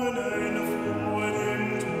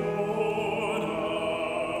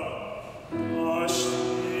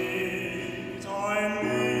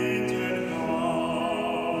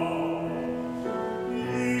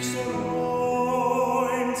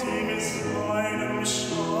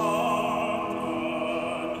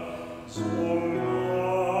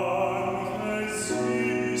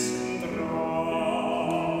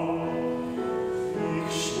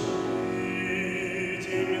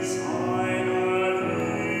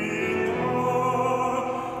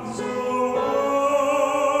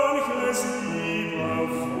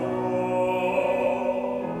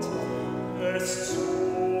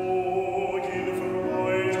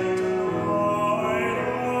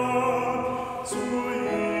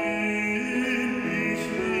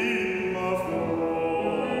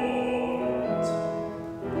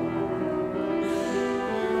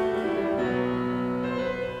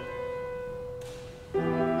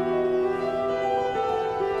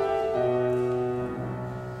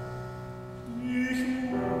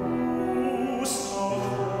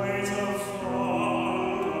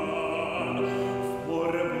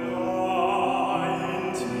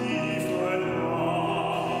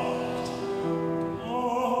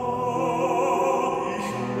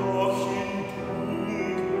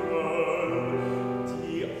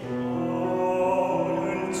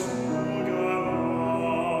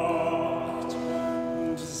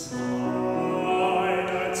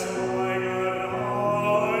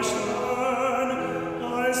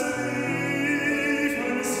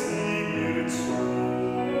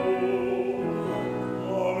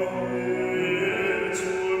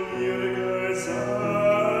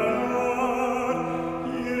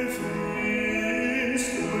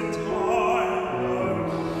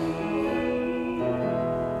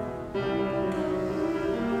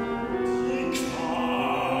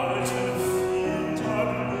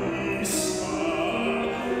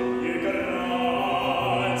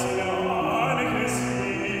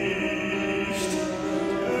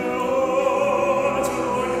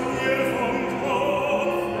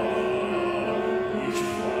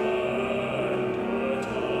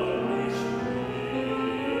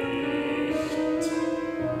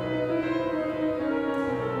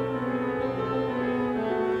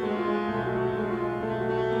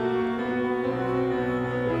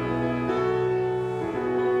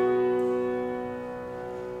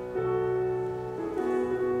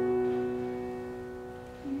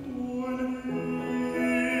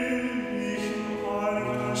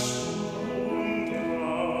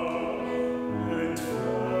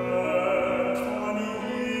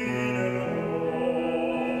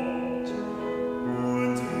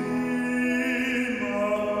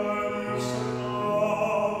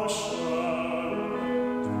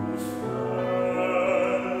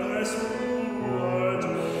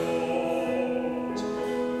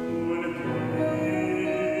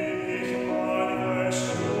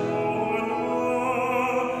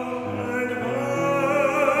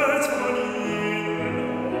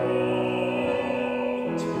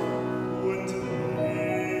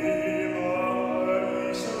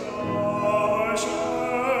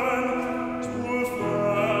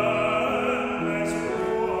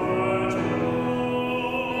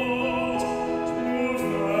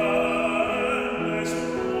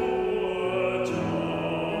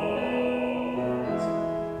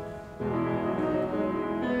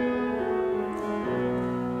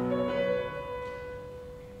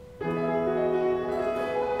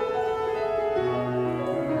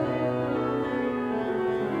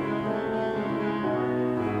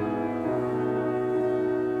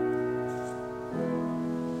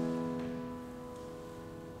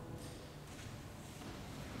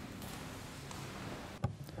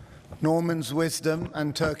Norman's Wisdom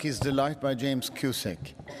and Turkey's Delight by James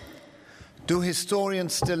Cusick. Do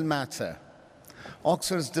historians still matter?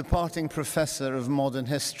 Oxford's departing professor of modern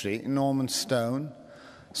history, Norman Stone,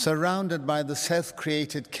 surrounded by the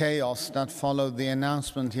self-created chaos that followed the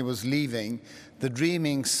announcement he was leaving the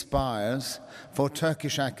dreaming spires for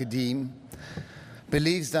Turkish academe,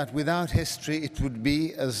 believes that without history it would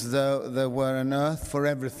be as though there were an earth for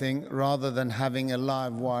everything rather than having a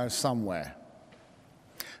live wire somewhere.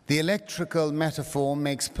 The electrical metaphor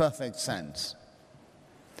makes perfect sense.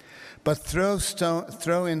 But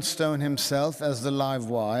throw in Stone himself as the live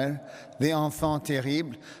wire, the enfant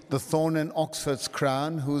terrible, the thorn in Oxford's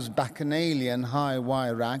crown, whose bacchanalian high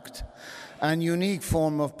wire act and unique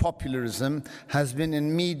form of popularism has been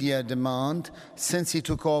in media demand since he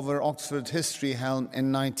took over Oxford history helm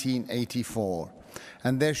in 1984.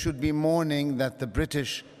 And there should be mourning that the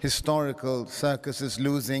British historical circus is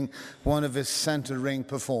losing one of its center ring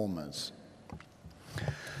performers.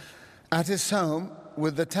 At his home,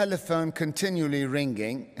 with the telephone continually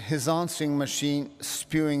ringing, his answering machine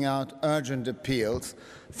spewing out urgent appeals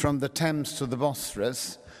from the Thames to the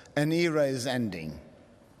Bosphorus, an era is ending.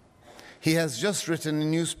 He has just written a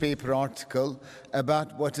newspaper article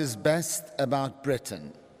about what is best about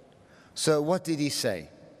Britain. So what did he say?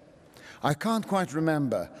 I can't quite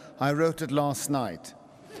remember. I wrote it last night.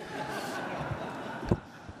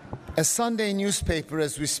 A Sunday newspaper,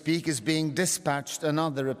 as we speak, is being dispatched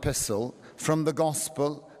another epistle from the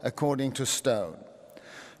Gospel according to Stone.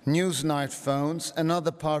 Newsnight phones,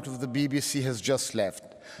 another part of the BBC has just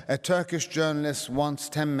left. A Turkish journalist wants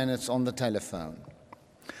 10 minutes on the telephone.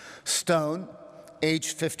 Stone,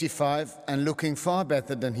 aged 55 and looking far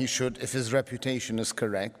better than he should if his reputation is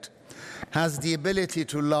correct, has the ability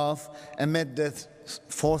to laugh amid the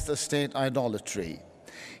Fourth Estate idolatry.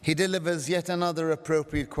 He delivers yet another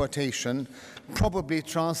appropriate quotation, probably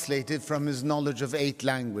translated from his knowledge of 8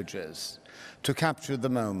 languages, to capture the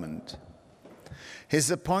moment. His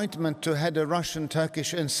appointment to head a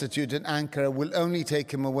Russian-Turkish institute in Ankara will only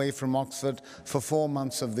take him away from Oxford for 4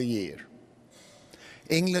 months of the year.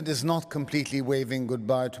 England is not completely waving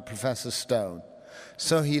goodbye to Professor Stone,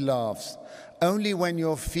 so he laughs. Only when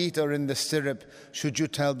your feet are in the stirrup should you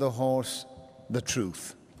tell the horse the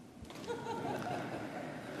truth.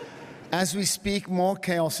 As we speak, more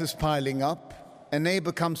chaos is piling up. A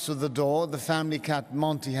neighbor comes to the door. The family cat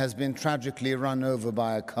Monty has been tragically run over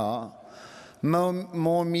by a car.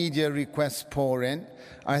 More media requests pour in.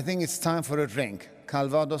 I think it's time for a drink.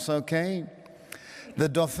 Calvados okay? The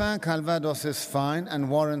Dauphin Calvados is fine and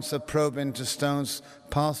warrants a probe into Stone's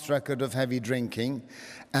past record of heavy drinking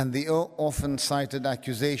and the often cited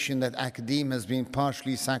accusation that academe has been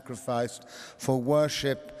partially sacrificed for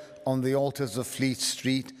worship on the altars of Fleet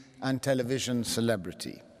Street and television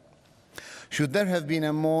celebrity. Should there have been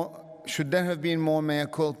more mea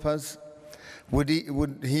culpas?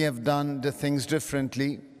 Would he have done the things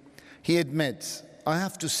differently? He admits, I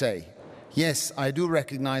have to say, yes, I do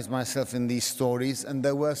recognize myself in these stories, and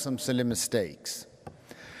there were some silly mistakes.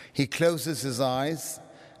 He closes his eyes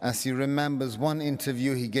as he remembers one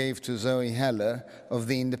interview he gave to Zoe Heller of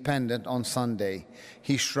The Independent on Sunday.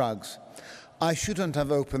 He shrugs. I shouldn't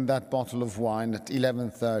have opened that bottle of wine at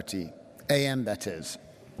 11:30 a.m., that is.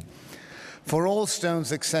 For all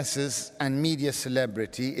Stone's excesses and media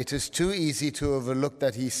celebrity, it is too easy to overlook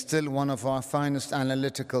that he's still one of our finest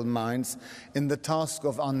analytical minds in the task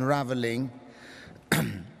of unraveling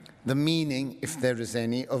the meaning, if there is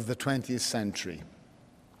any, of the 20th century.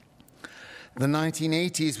 The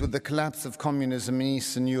 1980s, with the collapse of communism in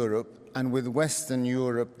Eastern Europe, and with Western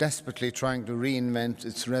Europe desperately trying to reinvent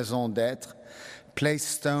its raison d'être, placed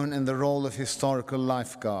Stone in the role of historical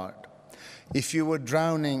lifeguard. If you were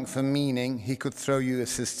drowning for meaning, he could throw you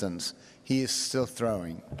assistance. He is still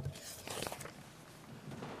throwing.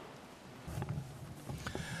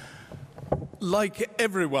 Like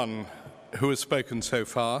everyone who has spoken so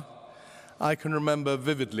far, I can remember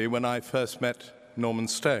vividly when I first met Norman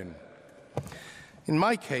Stone. In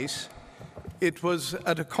my case, it was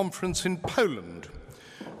at a conference in Poland,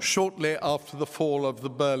 shortly after the fall of the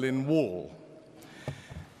Berlin Wall.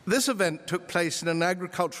 This event took place in an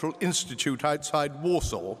agricultural institute outside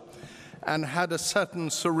Warsaw and had a certain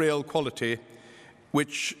surreal quality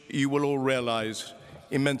which you will all realize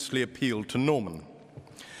immensely appealed to Norman.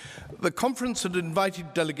 The conference had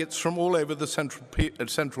invited delegates from all over the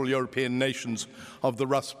Central European nations of the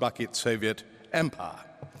Rust Bucket Soviet Empire,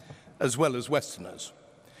 as well as Westerners.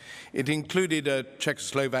 It included a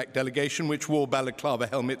Czechoslovak delegation which wore balaclava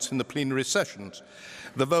helmets in the plenary sessions.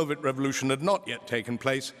 The Velvet Revolution had not yet taken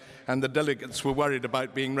place, and the delegates were worried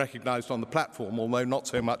about being recognized on the platform, although not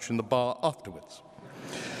so much in the bar afterwards.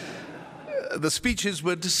 The speeches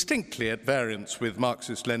were distinctly at variance with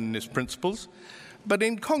Marxist-Leninist principles, but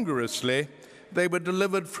incongruously, they were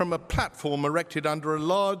delivered from a platform erected under a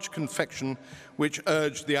large confection which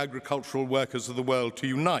urged the agricultural workers of the world to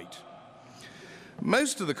unite.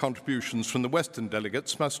 Most of the contributions from the Western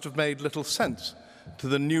delegates must have made little sense to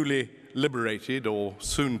the newly liberated or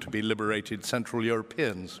soon-to-be liberated Central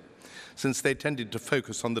Europeans, since they tended to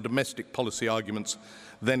focus on the domestic policy arguments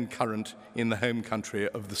then current in the home country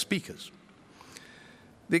of the speakers.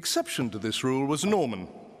 The exception to this rule was Norman.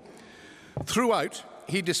 Throughout,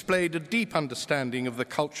 he displayed a deep understanding of the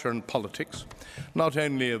culture and politics, not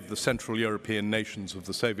only of the Central European nations of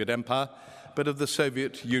the Soviet Empire, but of the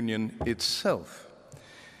Soviet Union itself.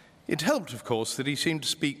 It helped, of course, that he seemed to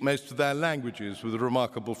speak most of their languages with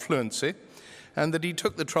remarkable fluency, and that he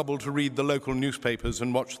took the trouble to read the local newspapers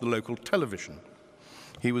and watch the local television.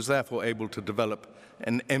 He was therefore able to develop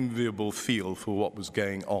an enviable feel for what was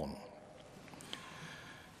going on.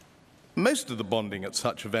 Most of the bonding at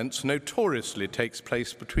such events notoriously takes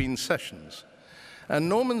place between sessions, and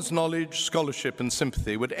Norman's knowledge, scholarship, and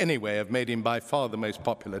sympathy would anyway have made him by far the most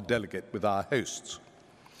popular delegate with our hosts.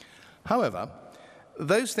 However,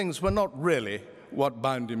 those things were not really what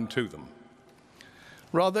bound him to them.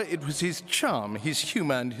 Rather, it was his charm, his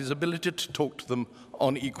humour, and his ability to talk to them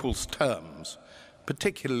on equal terms,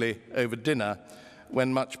 particularly over dinner,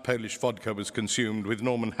 when much Polish vodka was consumed, with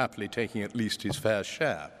Norman happily taking at least his fair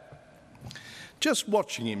share. Just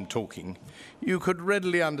watching him talking, you could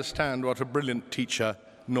readily understand what a brilliant teacher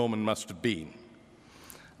Norman must have been.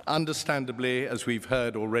 Understandably, as we've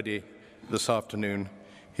heard already this afternoon,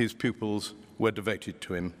 his pupils were devoted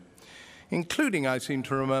to him, including, I seem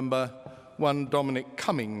to remember, one Dominic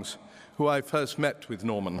Cummings, who I first met with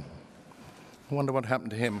Norman. I wonder what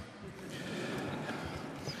happened to him.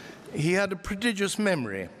 He had a prodigious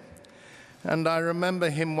memory, and I remember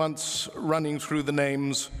him once running through the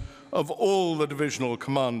names of all the divisional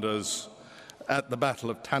commanders at the Battle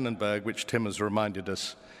of Tannenberg, which Tim has reminded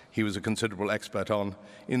us he was a considerable expert on,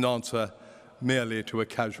 in answer merely to a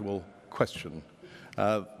casual question.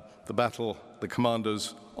 The battle, the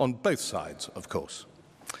commanders on both sides, of course.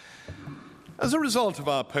 As a result of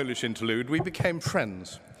our Polish interlude, we became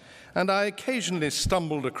friends, and I occasionally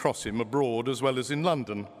stumbled across him abroad as well as in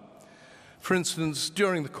London. For instance,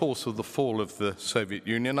 during the course of the fall of the Soviet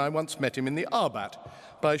Union, I once met him in the Arbat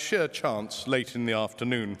by sheer chance late in the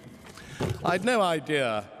afternoon. I'd no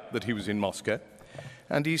idea that he was in Moscow,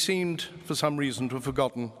 and he seemed, for some reason, to have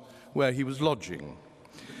forgotten where he was lodging.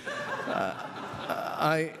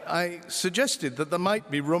 I suggested that there might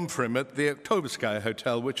be room for him at the Oktoberskaya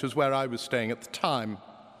Hotel, which was where I was staying at the time.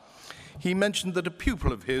 He mentioned that a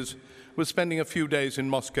pupil of his was spending a few days in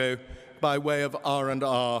Moscow by way of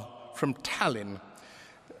R&R from Tallinn,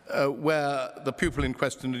 where the pupil in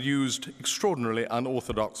question had used extraordinarily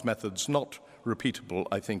unorthodox methods, not repeatable,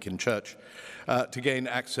 I think, in church, to gain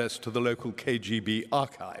access to the local KGB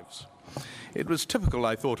archives. It was typical,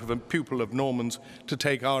 I thought, of a pupil of Norman's to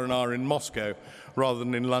take R&R in Moscow rather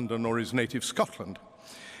than in London or his native Scotland.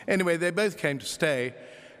 Anyway, they both came to stay,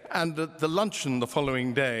 and at the luncheon the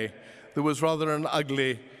following day, there was rather an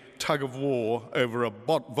ugly tug of war over a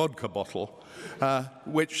vodka bottle,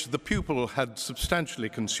 which the pupil had substantially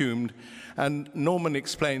consumed, and Norman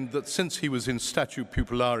explained that since he was in statu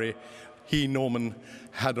pupillari, he, Norman,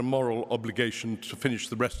 had a moral obligation to finish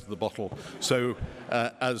the rest of the bottle so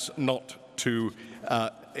as not to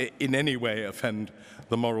in any way offend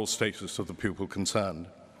the moral status of the pupil concerned.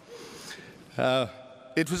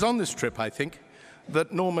 It was on this trip, I think,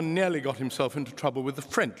 that Norman nearly got himself into trouble with the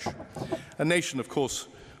French, a nation, of course,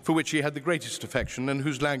 for which he had the greatest affection and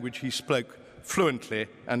whose language he spoke fluently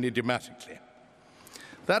and idiomatically.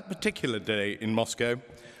 That particular day in Moscow,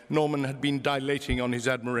 Norman had been dilating on his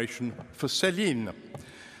admiration for Céline,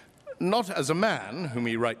 not as a man, whom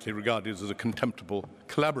he rightly regarded as a contemptible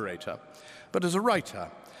collaborator, but as a writer,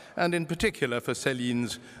 and in particular for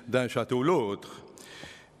Céline's D'un Château l'Autre.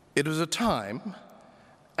 It was a time,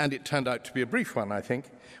 and it turned out to be a brief one, I think,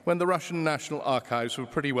 when the Russian National Archives were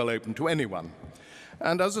pretty well open to anyone.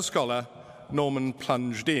 And as a scholar, Norman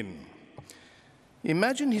plunged in.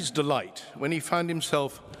 Imagine his delight when he found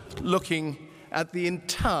himself looking at the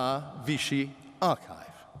entire Vichy archive,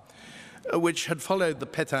 which had followed the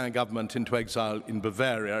Pétain government into exile in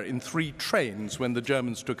Bavaria in 3 trains when the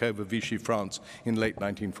Germans took over Vichy France in late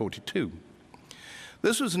 1942.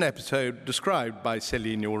 This was an episode described by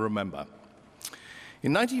Céline, you'll remember.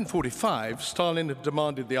 In 1945, Stalin had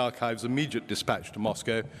demanded the archive's immediate dispatch to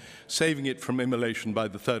Moscow, saving it from immolation by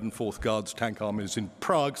the 3rd and 4th Guards tank armies in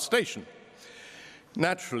Prague Station.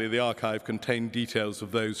 Naturally, the archive contained details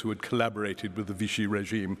of those who had collaborated with the Vichy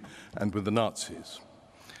regime and with the Nazis.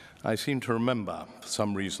 I seem to remember, for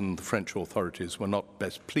some reason, the French authorities were not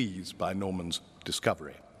best pleased by Norman's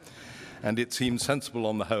discovery, and it seemed sensible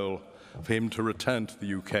on the whole for him to return to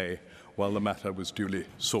the UK while the matter was duly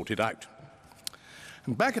sorted out.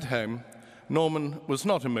 And back at home, Norman was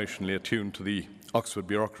not emotionally attuned to the Oxford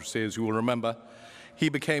bureaucracy, as you will remember. He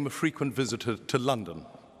became a frequent visitor to London.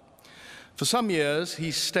 For some years,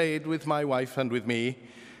 he stayed with my wife and with me,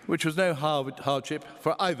 which was no hardship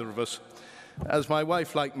for either of us, as my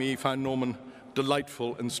wife, like me, found Norman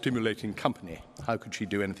delightful and stimulating company. How could she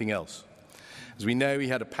do anything else? As we know, he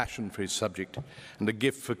had a passion for his subject and a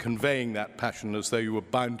gift for conveying that passion as though you were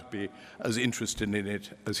bound to be as interested in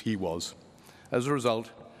it as he was. As a result,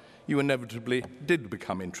 you inevitably did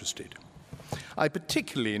become interested. I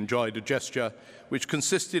particularly enjoyed a gesture which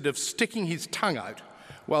consisted of sticking his tongue out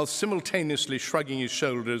while simultaneously shrugging his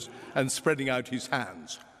shoulders and spreading out his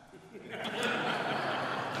hands.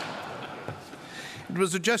 It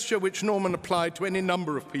was a gesture which Norman applied to any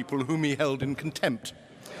number of people whom he held in contempt.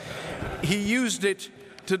 He used it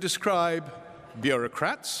to describe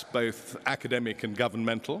bureaucrats, both academic and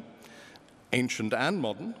governmental, ancient and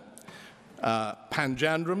modern,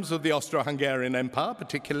 panjandrums of the Austro-Hungarian Empire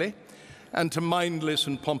particularly, and to mindless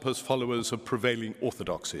and pompous followers of prevailing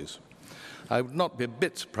orthodoxies. I would not be a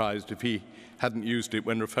bit surprised if he hadn't used it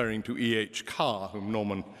when referring to E.H. Carr, whom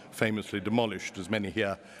Norman famously demolished, as many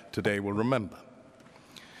here today will remember.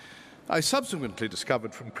 I subsequently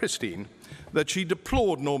discovered from Christine that she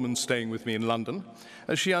deplored Norman staying with me in London,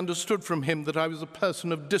 as she understood from him that I was a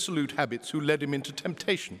person of dissolute habits who led him into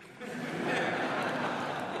temptation.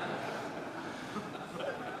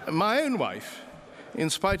 My own wife, in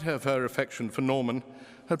spite of her affection for Norman,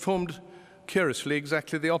 had formed, curiously,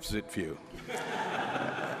 exactly the opposite view.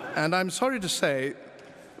 And I'm sorry to say,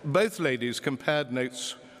 both ladies compared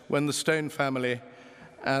notes when the Stone family,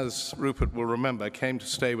 as Rupert will remember, came to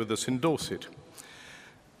stay with us in Dorset.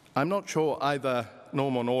 I'm not sure either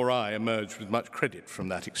Norman or I emerged with much credit from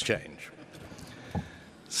that exchange.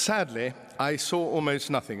 Sadly, I saw almost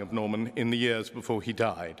nothing of Norman in the years before he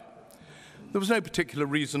died. There was no particular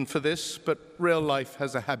reason for this, but real life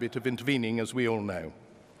has a habit of intervening, as we all know.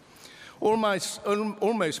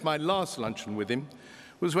 Almost my last luncheon with him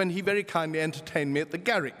was when he very kindly entertained me at the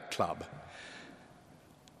Garrick Club.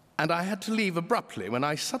 And I had to leave abruptly when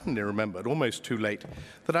I suddenly remembered, almost too late,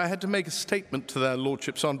 that I had to make a statement to their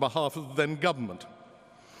lordships on behalf of the then government.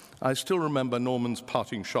 I still remember Norman's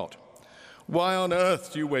parting shot. Why on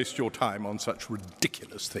earth do you waste your time on such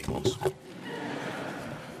ridiculous things?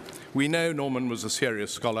 We know Norman was a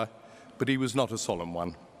serious scholar, but he was not a solemn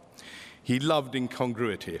one. He loved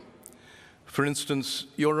incongruity. For instance,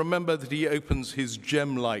 you'll remember that he opens his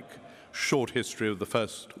gem-like short history of the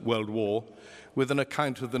First World War with an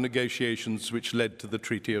account of the negotiations which led to the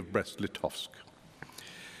Treaty of Brest-Litovsk.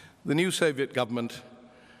 The new Soviet government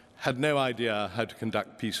had no idea how to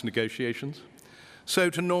conduct peace negotiations, so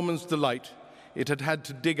to Norman's delight, it had had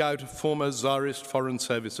to dig out a former Tsarist Foreign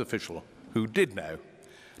Service official who did know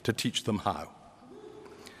to teach them how.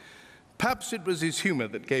 Perhaps it was his humor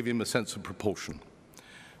that gave him a sense of proportion,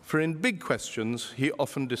 for in big questions he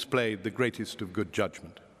often displayed the greatest of good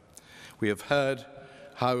judgment. We have heard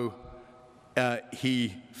how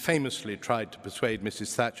he famously tried to persuade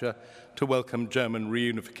Mrs. Thatcher to welcome German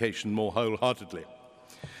reunification more wholeheartedly.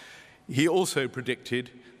 He also predicted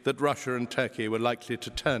that Russia and Turkey were likely to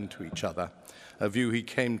turn to each other, a view he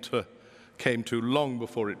came to long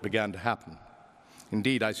before it began to happen.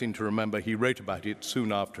 Indeed, I seem to remember he wrote about it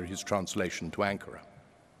soon after his translation to Ankara.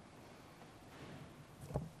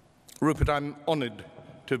 Rupert, I'm honoured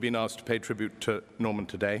to have been asked to pay tribute to Norman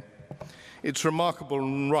today. It's remarkable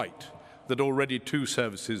and right that already 2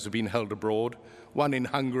 services have been held abroad, one in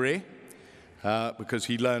Hungary, because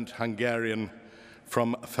he learnt Hungarian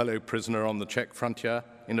from a fellow prisoner on the Czech frontier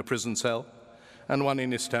in a prison cell, and one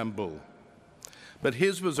in Istanbul. But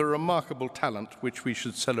his was a remarkable talent which we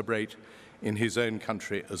should celebrate in his own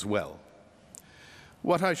country as well.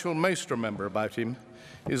 What I shall most remember about him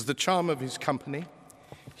is the charm of his company,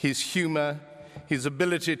 his humor, his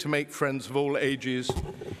ability to make friends of all ages,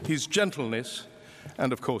 his gentleness,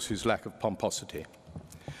 and of course his lack of pomposity.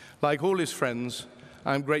 Like all his friends,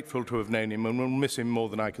 I'm grateful to have known him and will miss him more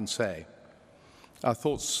than I can say. Our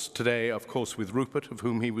thoughts today, of course, with Rupert, of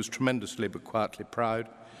whom he was tremendously but quietly proud,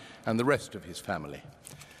 and the rest of his family.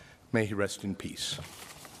 May he rest in peace.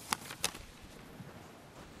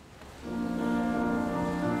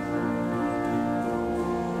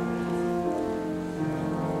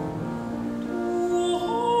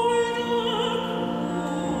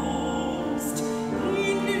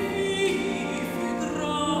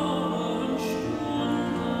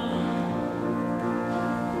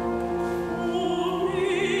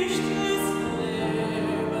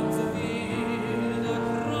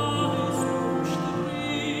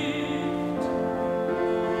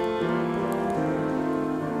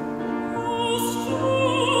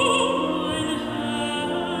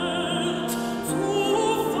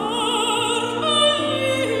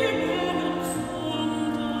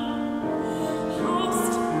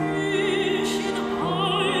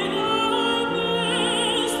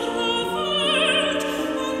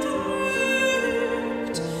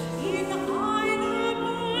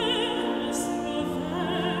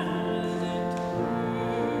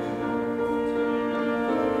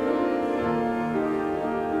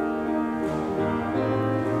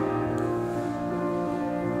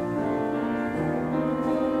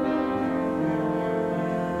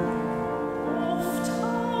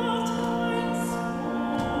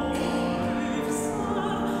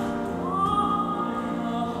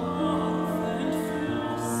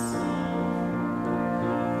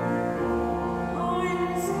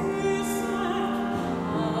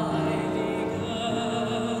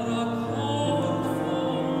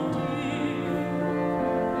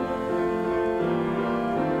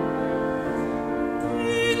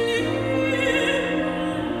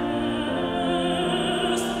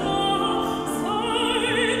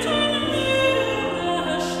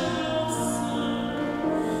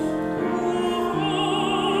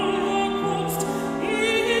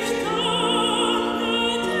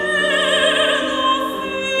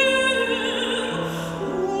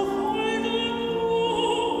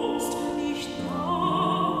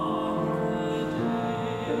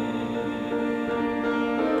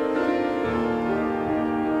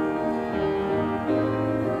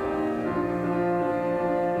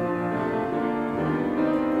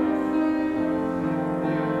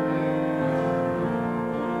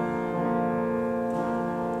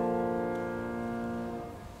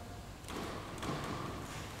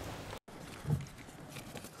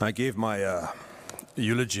 I gave my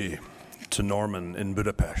eulogy to Norman in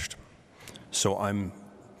Budapest, so I'm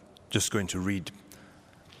just going to read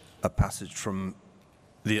a passage from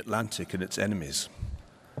The Atlantic and Its Enemies,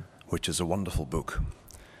 which is a wonderful book.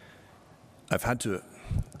 I've had to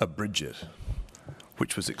abridge it,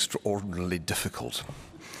 which was extraordinarily difficult.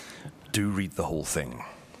 Do read the whole thing.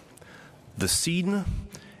 The scene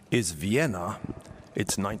is Vienna.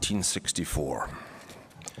 It's 1964.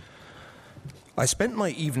 I spent my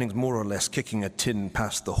evenings more or less kicking a tin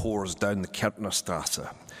past the whores down the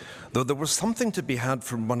Kärntnerstrasse, though there was something to be had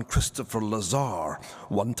from one Christopher Lazar,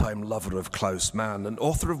 one-time lover of Klaus Mann and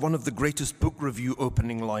author of one of the greatest book review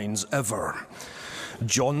opening lines ever.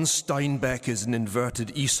 John Steinbeck is an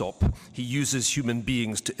inverted Aesop. He uses human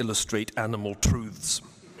beings to illustrate animal truths.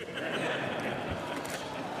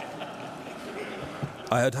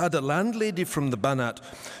 I had had a landlady from the Banat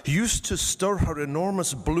who used to stir her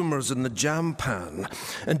enormous bloomers in the jam pan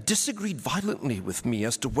and disagreed violently with me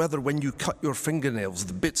as to whether when you cut your fingernails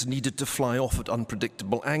the bits needed to fly off at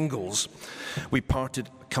unpredictable angles. We parted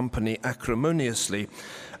company acrimoniously,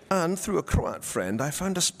 and through a Croat friend I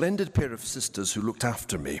found a splendid pair of sisters who looked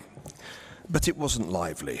after me. But it wasn't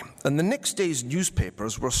lively, and the next day's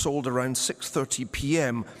newspapers were sold around 6:30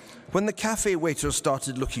 p.m. when the cafe waiters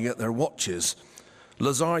started looking at their watches.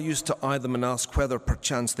 Lazar used to eye them and ask whether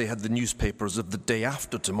perchance they had the newspapers of the day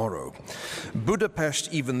after tomorrow.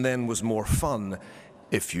 Budapest even then was more fun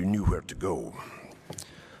if you knew where to go.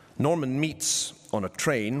 Norman meets on a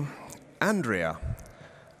train Andrea,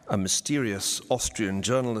 a mysterious Austrian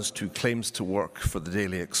journalist who claims to work for the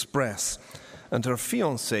Daily Express, and her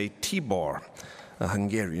fiancé Tibor, a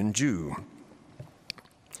Hungarian Jew.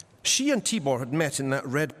 She and Tibor had met in that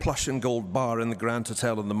red plush and gold bar in the Grand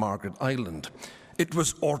Hotel on the Margaret Island. It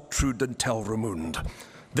was Ortrud and Telramund.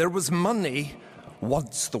 There was money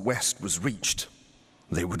once the West was reached.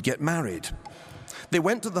 They would get married. They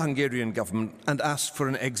went to the Hungarian government and asked for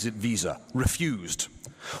an exit visa. Refused.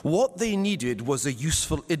 What they needed was a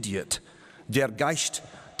useful idiot. Der Geist,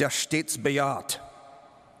 der stets bejaht.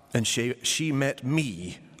 And she met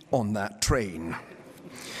me on that train.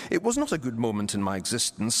 It was not a good moment in my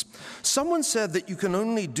existence. Someone said that you can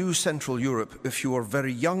only do Central Europe if you are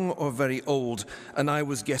very young or very old, and I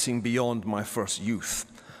was getting beyond my first youth.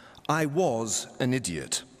 I was an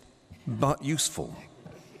idiot, but useful.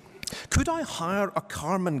 Could I hire a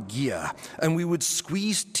Carmen Gia and we would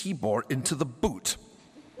squeeze Tibor into the boot?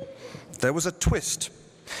 There was a twist.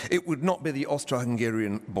 It would not be the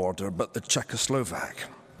Austro-Hungarian border, but the Czechoslovak.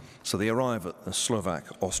 So they arrive at the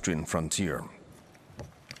Slovak-Austrian frontier.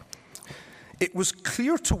 It was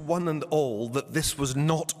clear to one and all that this was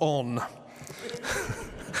not on.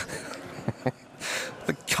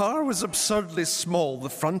 The car was absurdly small,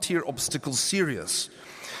 the frontier obstacle serious.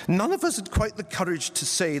 None of us had quite the courage to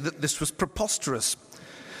say that this was preposterous.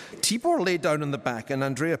 Tibor lay down in the back and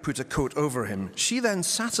Andrea put a coat over him. She then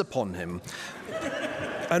sat upon him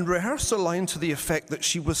and rehearsed a line to the effect that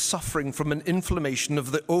she was suffering from an inflammation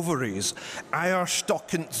of the ovaries,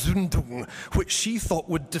 Eierstockentzündung, which she thought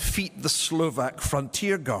would defeat the Slovak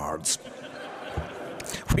frontier guards.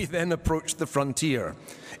 We then approached the frontier.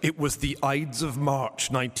 It was the Ides of March,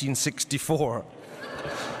 1964.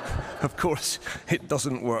 Of course, it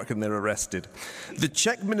doesn't work and they're arrested. The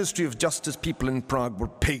Czech Ministry of Justice people in Prague were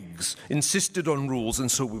pigs, insisted on rules, and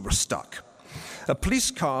so we were stuck. A police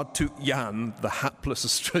car took Jan, the hapless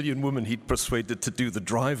Australian woman he'd persuaded to do the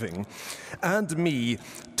driving, and me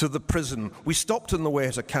to the prison. We stopped on the way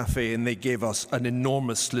at a cafe and they gave us an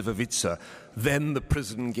enormous slivovica. Then the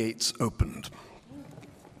prison gates opened.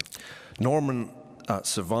 Norman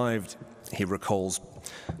survived, he recalls,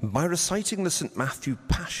 by reciting the St. Matthew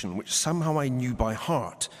Passion, which somehow I knew by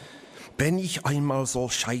heart. Wenn ich einmal soll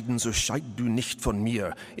scheiden, so scheid du nicht von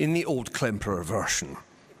mir, in the old Klemperer version.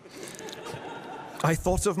 I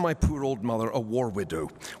thought of my poor old mother, a war widow,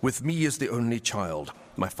 with me as the only child.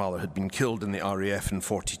 My father had been killed in the RAF in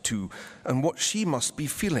 '42, and what she must be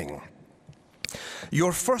feeling.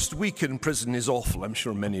 Your first week in prison is awful. I'm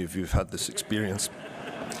sure many of you have had this experience.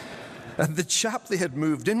 And the chap they had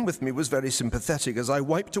moved in with me was very sympathetic as I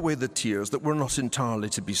wiped away the tears that were not entirely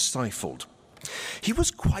to be stifled. He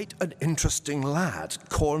was quite an interesting lad,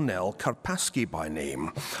 Cornel Karpaski by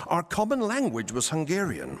name. Our common language was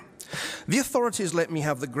Hungarian. The authorities let me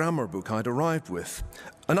have the grammar book I'd arrived with,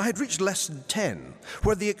 and I had reached lesson 10,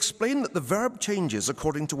 where they explained that the verb changes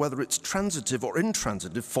according to whether it's transitive or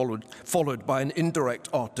intransitive, followed by an indirect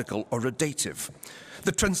article or a dative.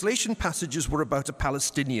 The translation passages were about a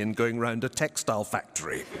Palestinian going round a textile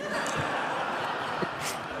factory.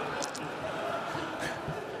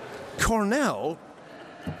 Cornell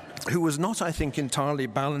who was not, I think, entirely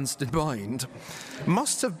balanced in mind,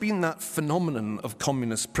 must have been that phenomenon of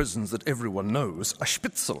communist prisons that everyone knows, a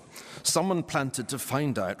Spitzel, someone planted to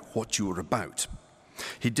find out what you were about.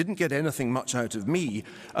 He didn't get anything much out of me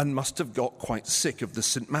and must have got quite sick of the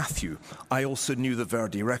St. Matthew. I also knew the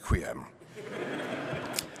Verdi Requiem.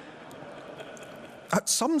 At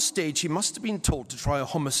some stage, he must have been told to try a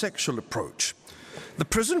homosexual approach. The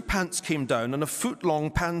prison pants came down and a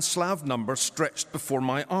foot-long Pan-Slav number stretched before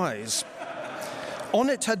my eyes. On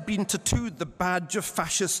it had been tattooed the badge of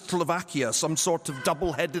fascist Slovakia, some sort of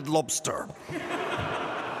double-headed lobster.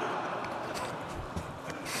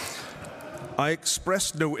 I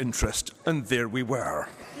expressed no interest, and there we were.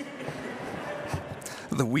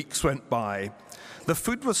 The weeks went by. The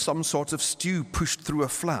food was some sort of stew pushed through a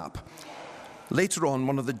flap. Later on,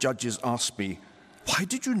 one of the judges asked me, "Why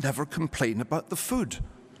did you never complain about the food?"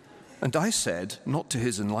 And I said, not to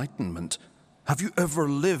his enlightenment, "Have you ever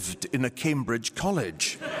lived in a Cambridge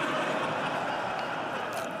college?"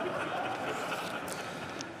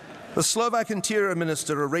 The Slovak Interior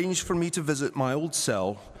Minister arranged for me to visit my old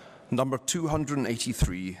cell, number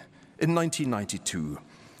 283, in 1992,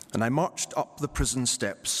 and I marched up the prison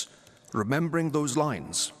steps, remembering those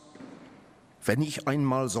lines. "Wenn ich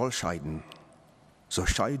einmal soll scheiden, so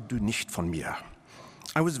scheid du nicht von mir."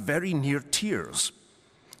 I was very near tears.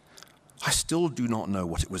 I still do not know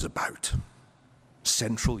what it was about.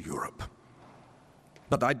 Central Europe.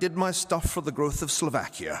 But I did my stuff for the growth of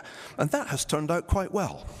Slovakia, and that has turned out quite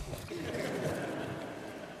well.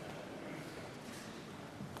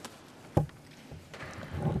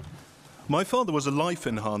 My father was a life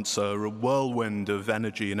enhancer, a whirlwind of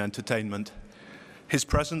energy and entertainment. His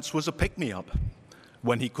presence was a pick-me-up.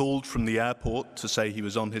 When he called from the airport to say he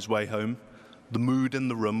was on his way home, the mood in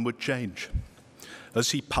the room would change.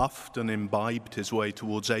 As he puffed and imbibed his way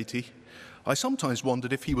towards 80, I sometimes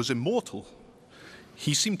wondered if he was immortal.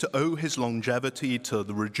 He seemed to owe his longevity to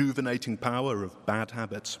the rejuvenating power of bad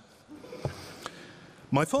habits.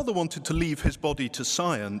 My father wanted to leave his body to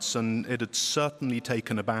science, and it had certainly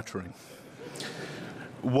taken a battering.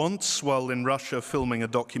 Once, while in Russia filming a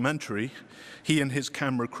documentary, he and his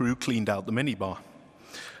camera crew cleaned out the minibar.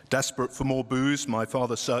 Desperate for more booze, my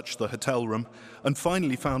father searched the hotel room and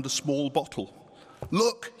finally found a small bottle.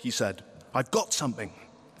 "Look," he said, "I've got something."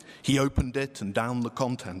 He opened it and downed the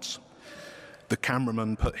contents. The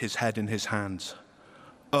cameraman put his head in his hands.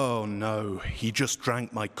 "Oh no, he just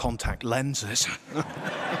drank my contact lenses."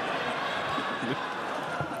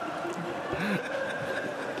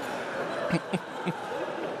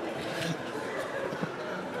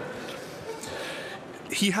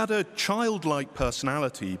 He had a childlike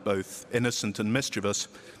personality, both innocent and mischievous,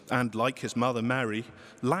 and like his mother Mary,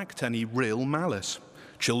 lacked any real malice.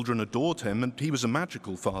 Children adored him, and he was a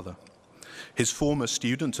magical father. His former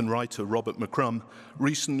student and writer, Robert McCrum,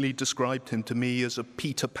 recently described him to me as a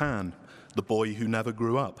Peter Pan, the boy who never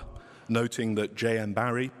grew up, noting that J.M.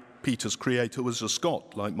 Barrie, Peter's creator, was a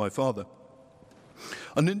Scot, like my father.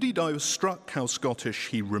 And indeed, I was struck how Scottish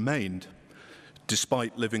he remained.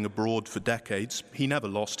 Despite living abroad for decades, he never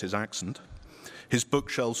lost his accent. His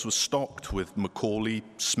bookshelves were stocked with Macaulay,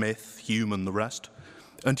 Smith, Hume, and the rest,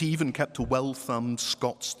 and he even kept a well-thumbed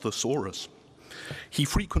Scots thesaurus. He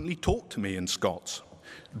frequently talked to me in Scots.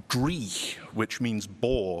 Dree, which means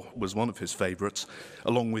boar, was one of his favourites,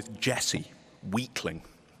 along with Jesse, weakling.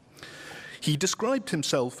 He described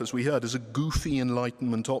himself, as we heard, as a goofy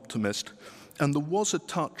Enlightenment optimist, and there was a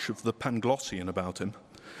touch of the Panglossian about him.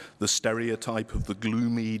 The stereotype of the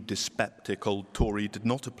gloomy, dyspeptic old Tory did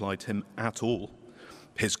not apply to him at all.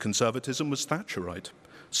 His conservatism was Thatcherite,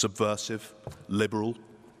 subversive, liberal,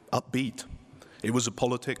 upbeat. It was a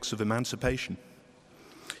politics of emancipation.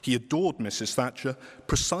 He adored Mrs. Thatcher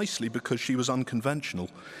precisely because she was unconventional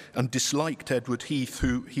and disliked Edward Heath,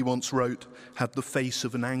 who, he once wrote, had the face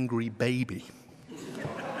of an angry baby.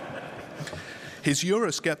 His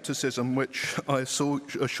Euroscepticism, which I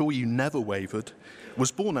assure you never wavered, was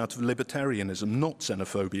born out of libertarianism, not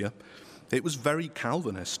xenophobia. It was very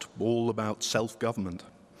Calvinist, all about self-government.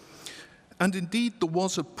 And indeed, there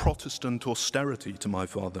was a Protestant austerity to my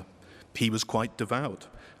father. He was quite devout,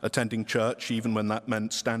 attending church even when that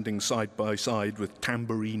meant standing side by side with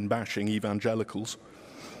tambourine-bashing evangelicals.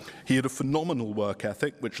 He had a phenomenal work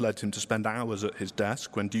ethic, which led him to spend hours at his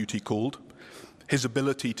desk when duty called. His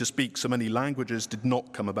ability to speak so many languages did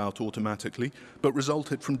not come about automatically, but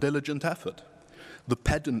resulted from diligent effort. The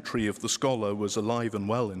pedantry of the scholar was alive and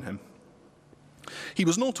well in him. He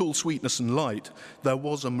was not all sweetness and light. There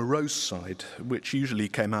was a morose side, which usually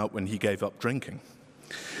came out when he gave up drinking.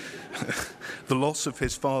 The loss of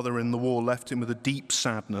his father in the war left him with a deep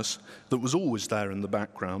sadness that was always there in the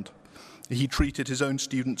background. He treated his own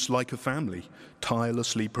students like a family,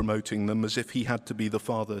 tirelessly promoting them as if he had to be the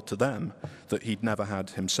father to them that he'd never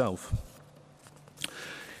had himself.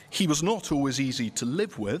 He was not always easy to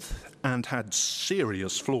live with and had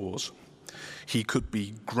serious flaws. He could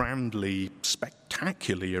be grandly,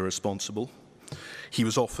 spectacularly irresponsible. He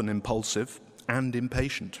was often impulsive and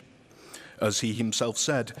impatient. As he himself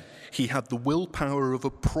said, he had the willpower of a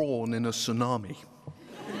prawn in a tsunami.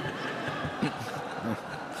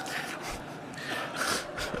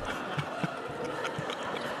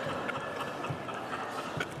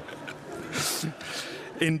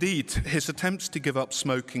 Indeed, his attempts to give up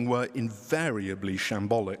smoking were invariably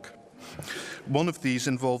shambolic. One of these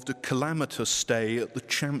involved a calamitous stay at the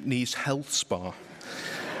Champneys Health Spa,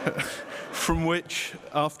 from which,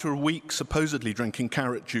 after a week supposedly drinking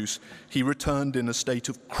carrot juice, he returned in a state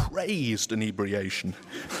of crazed inebriation.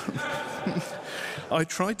 I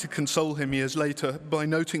tried to console him years later by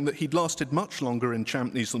noting that he'd lasted much longer in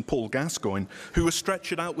Champneys than Paul Gascoigne, who was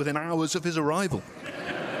stretchered out within hours of his arrival.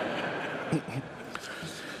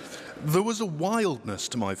 There was a wildness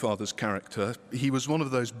to my father's character. He was one of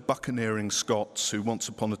those buccaneering Scots who once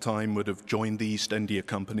upon a time would have joined the East India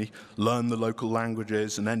Company, learned the local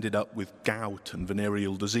languages, and ended up with gout and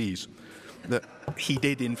venereal disease. That he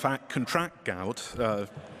did, in fact, contract gout,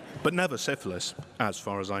 but never syphilis, as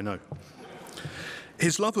far as I know.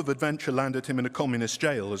 His love of adventure landed him in a communist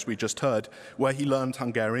jail, as we just heard, where he learned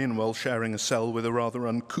Hungarian while sharing a cell with a rather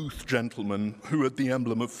uncouth gentleman who had the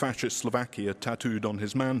emblem of fascist Slovakia tattooed on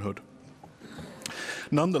his manhood.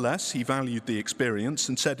 Nonetheless, he valued the experience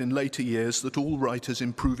and said in later years that all writers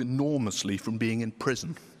improve enormously from being in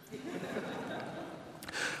prison.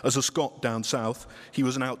 As a Scot down south, he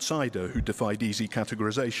was an outsider who defied easy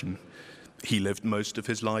categorization. He lived most of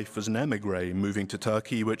his life as an émigré, moving to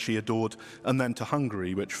Turkey, which he adored, and then to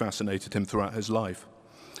Hungary, which fascinated him throughout his life.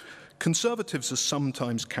 Conservatives are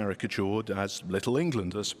sometimes caricatured as Little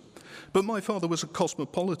Englanders, but my father was a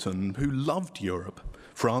cosmopolitan who loved Europe,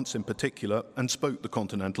 France in particular, and spoke the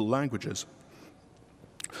continental languages.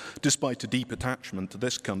 Despite a deep attachment to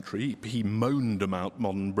this country, he moaned about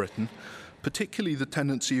modern Britain, particularly the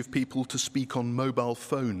tendency of people to speak on mobile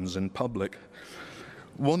phones in public.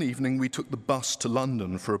 One evening we took the bus to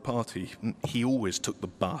London for a party. He always took the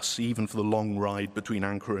bus, even for the long ride between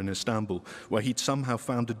Ankara and Istanbul, where he'd somehow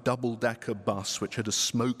found a double-decker bus which had a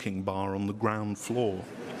smoking bar on the ground floor.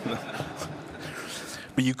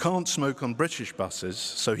 But you can't smoke on British buses,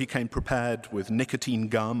 so he came prepared with nicotine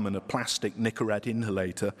gum and a plastic Nicorette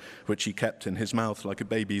inhalator, which he kept in his mouth like a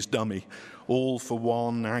baby's dummy, all for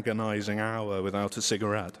one agonizing hour without a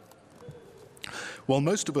cigarette. While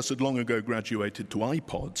most of us had long ago graduated to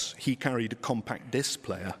iPods, he carried a compact disc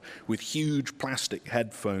player with huge plastic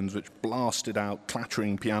headphones which blasted out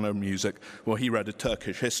clattering piano music while he read a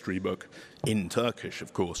Turkish history book, in Turkish,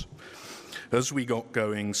 of course. As we got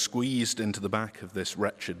going, squeezed into the back of this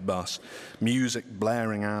wretched bus, music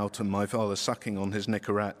blaring out and my father sucking on his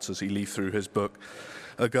Nicorettes as he leafed through his book,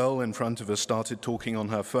 a girl in front of us started talking on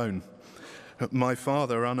her phone. My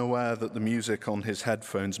father, unaware that the music on his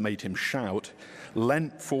headphones made him shout,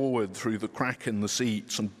 leant forward through the crack in the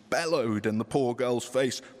seats and bellowed in the poor girl's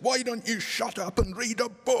face, "Why don't you shut up and read a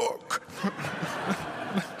book?"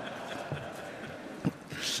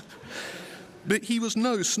 But he was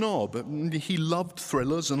no snob. He loved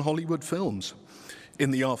thrillers and Hollywood films.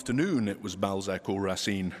 In the afternoon, it was Balzac or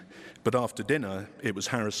Racine, but after dinner, it was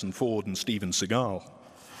Harrison Ford and Steven Seagal.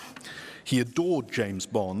 He adored James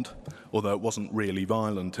Bond, although it wasn't really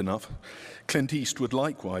violent enough. Clint Eastwood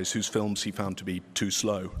likewise, whose films he found to be too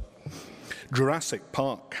slow. Jurassic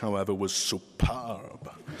Park, however, was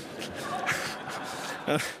superb.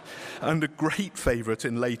 And a great favourite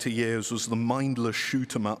in later years was the mindless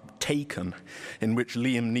shoot-'em-up Taken, in which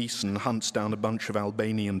Liam Neeson hunts down a bunch of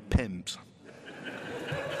Albanian pimps.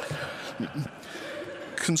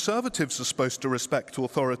 Conservatives are supposed to respect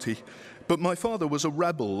authority, but my father was a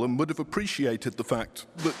rebel and would have appreciated the fact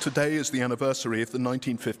that today is the anniversary of the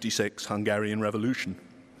 1956 Hungarian Revolution.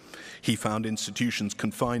 He found institutions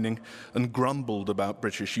confining and grumbled about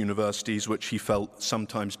British universities which he felt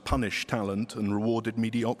sometimes punished talent and rewarded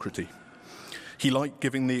mediocrity. He liked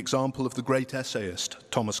giving the example of the great essayist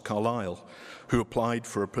Thomas Carlyle, who applied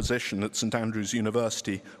for a position at St Andrews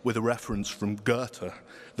University with a reference from Goethe,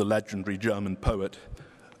 the legendary German poet,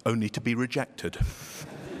 only to be rejected.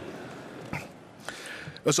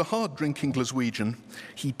 As a hard-drinking Glaswegian,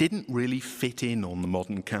 he didn't really fit in on the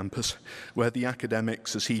modern campus, where the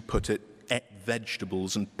academics, as he put it, ate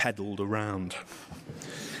vegetables and peddled around.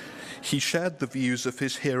 He shared the views of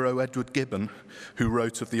his hero Edward Gibbon, who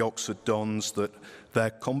wrote of the Oxford Dons that their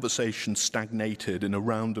conversation stagnated in a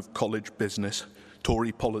round of college business,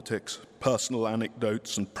 Tory politics, personal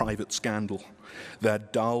anecdotes and private scandal. Their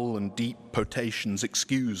dull and deep potations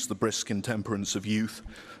excused the brisk intemperance of youth,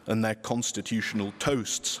 and their constitutional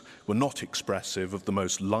toasts were not expressive of the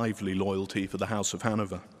most lively loyalty for the House of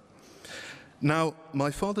Hanover. Now,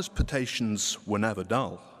 my father's potations were never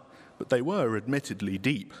dull, but they were admittedly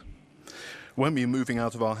deep. When we were moving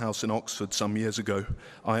out of our house in Oxford some years ago,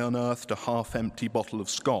 I unearthed a half-empty bottle of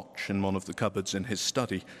scotch in one of the cupboards in his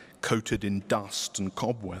study, coated in dust and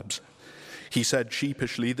cobwebs. He said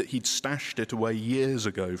sheepishly that he'd stashed it away years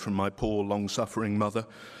ago from my poor, long-suffering mother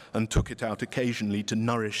and took it out occasionally to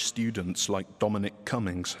nourish students like Dominic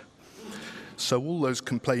Cummings. So all those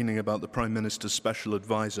complaining about the Prime Minister's special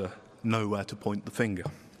advisor know where to point the finger.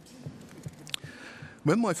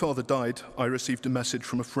 When my father died, I received a message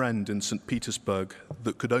from a friend in St. Petersburg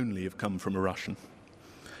that could only have come from a Russian.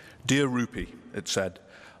 "Dear Rupert," it said,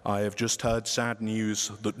 "I have just heard sad news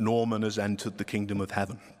that Norman has entered the kingdom of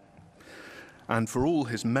heaven." And for all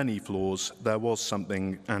his many flaws, there was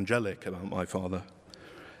something angelic about my father.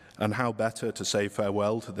 And how better to say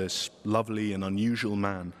farewell to this lovely and unusual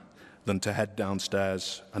man than to head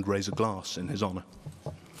downstairs and raise a glass in his honor.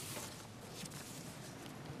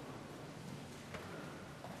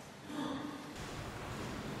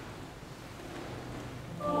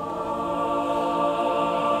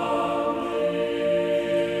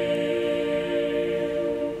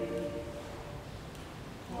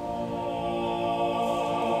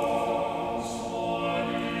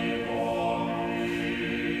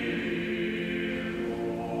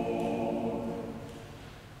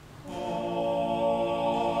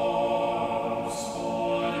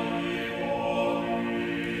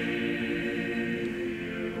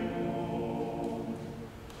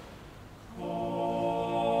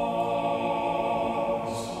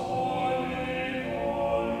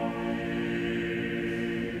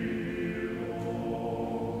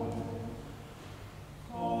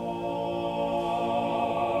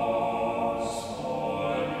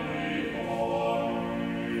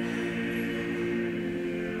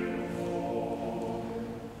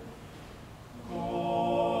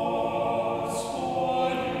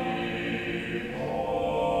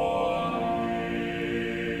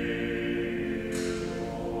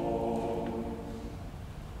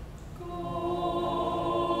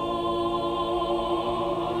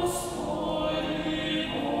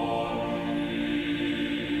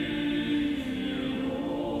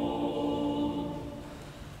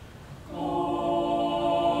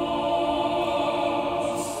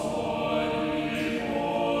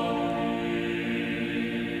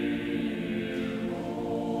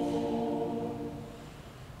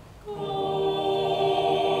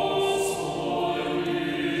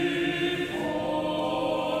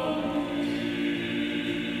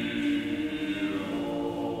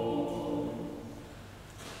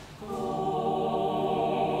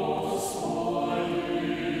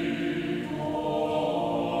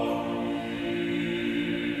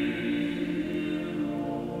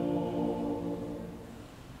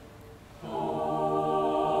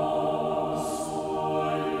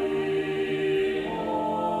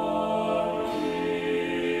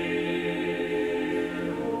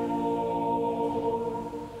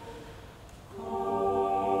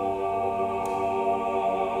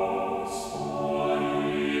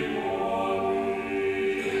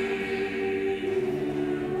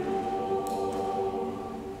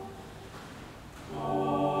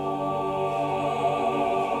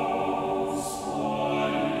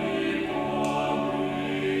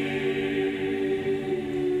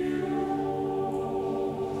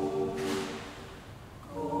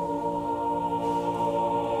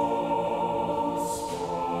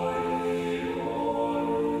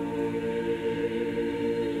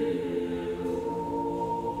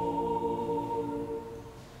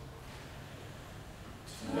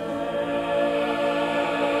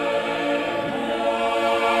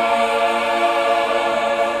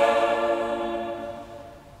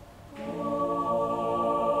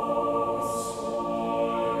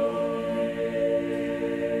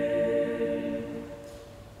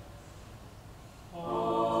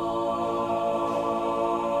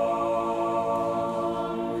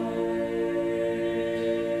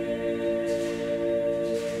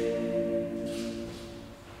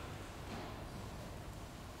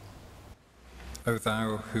 O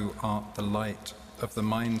thou who art the light of the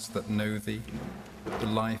minds that know thee, the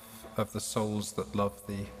life of the souls that love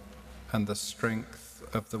thee, and the strength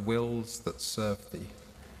of the wills that serve thee,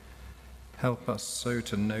 help us so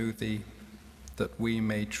to know thee that we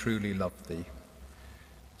may truly love thee,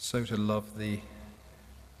 so to love thee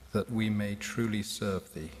that we may truly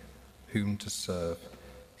serve thee, whom to serve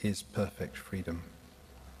is perfect freedom.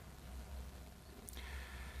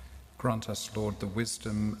 Grant us, Lord, the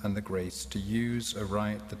wisdom and the grace to use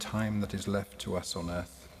aright the time that is left to us on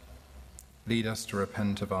earth. Lead us to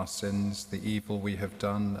repent of our sins, the evil we have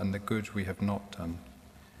done and the good we have not done,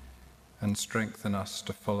 and strengthen us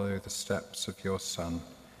to follow the steps of your Son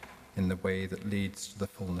in the way that leads to the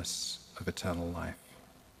fullness of eternal life.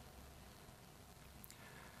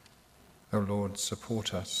 O Lord,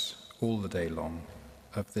 support us all the day long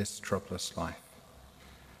of this troublous life,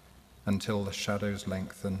 until the shadows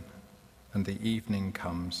lengthen and the evening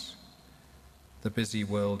comes. The busy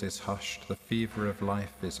world is hushed, the fever of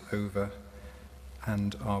life is over,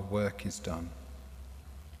 and our work is done.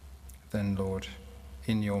 Then, Lord,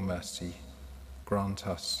 in your mercy, grant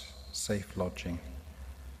us safe lodging,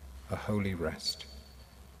 a holy rest,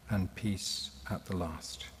 and peace at the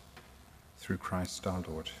last, through Christ our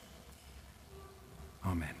Lord.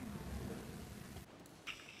 Amen.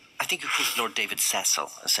 I think it was Lord David Cecil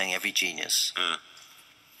saying every genius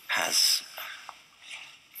has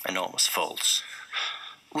enormous faults.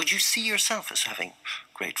 Would you see yourself as having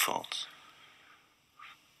great faults?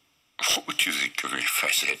 What would you think of me if I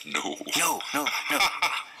said no? No.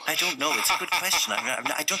 I don't know. It's a good question.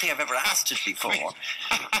 I don't think I've ever asked it before.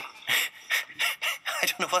 I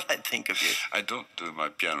don't know what I'd think of you. I don't do my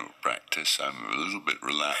piano practice. I'm a little bit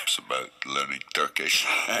relapsed about learning Turkish.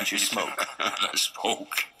 And you smoke. And I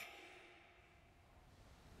smoke.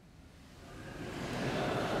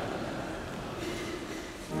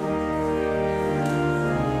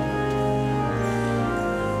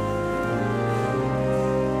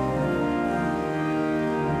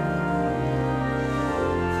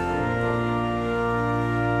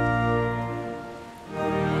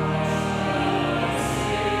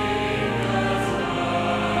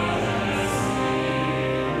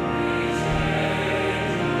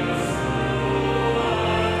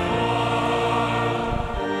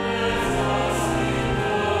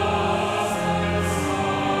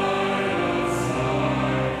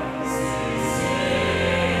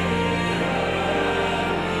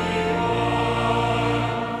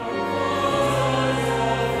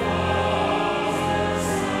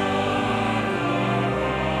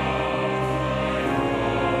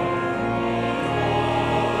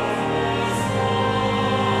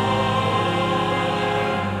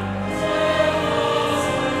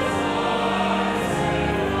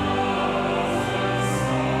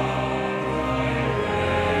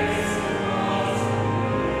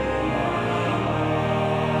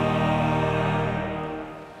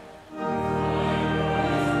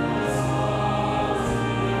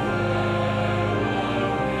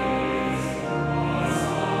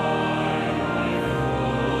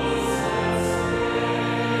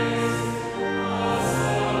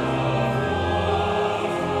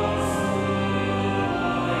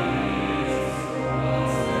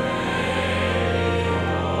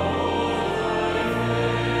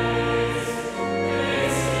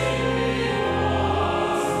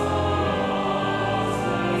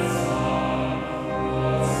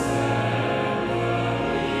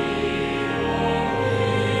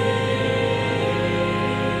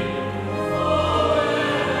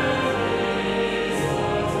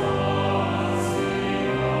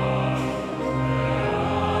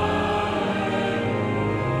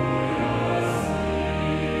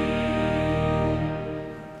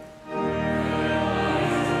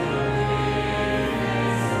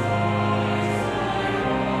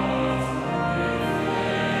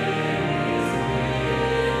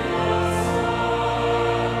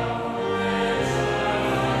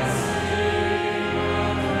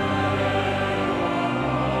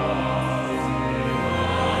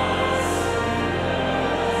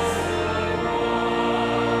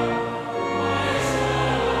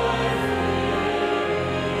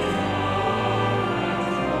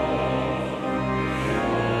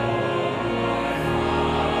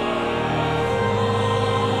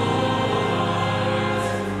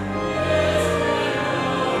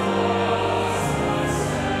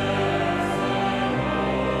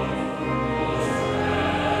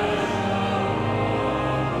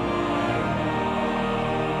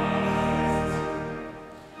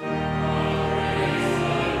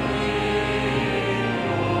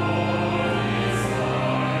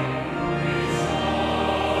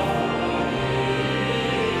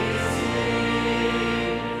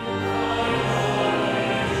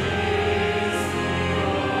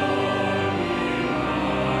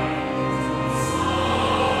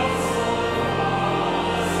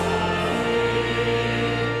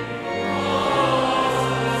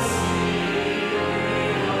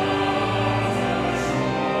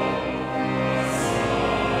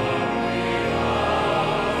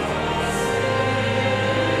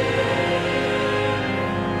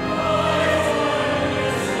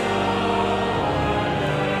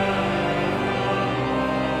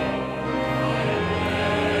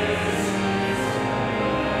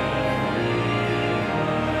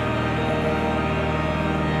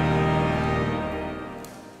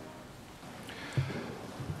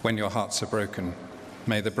 When your hearts are broken,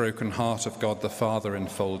 may the broken heart of God the Father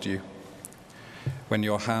enfold you. When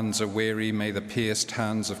your hands are weary, may the pierced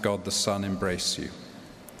hands of God the Son embrace you.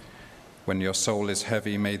 When your soul is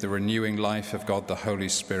heavy, may the renewing life of God the Holy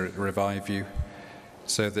Spirit revive you,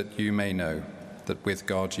 so that you may know that with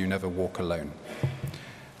God you never walk alone.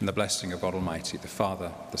 And the blessing of God Almighty, the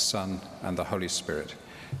Father, the Son, and the Holy Spirit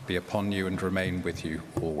be upon you and remain with you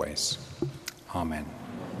always. Amen.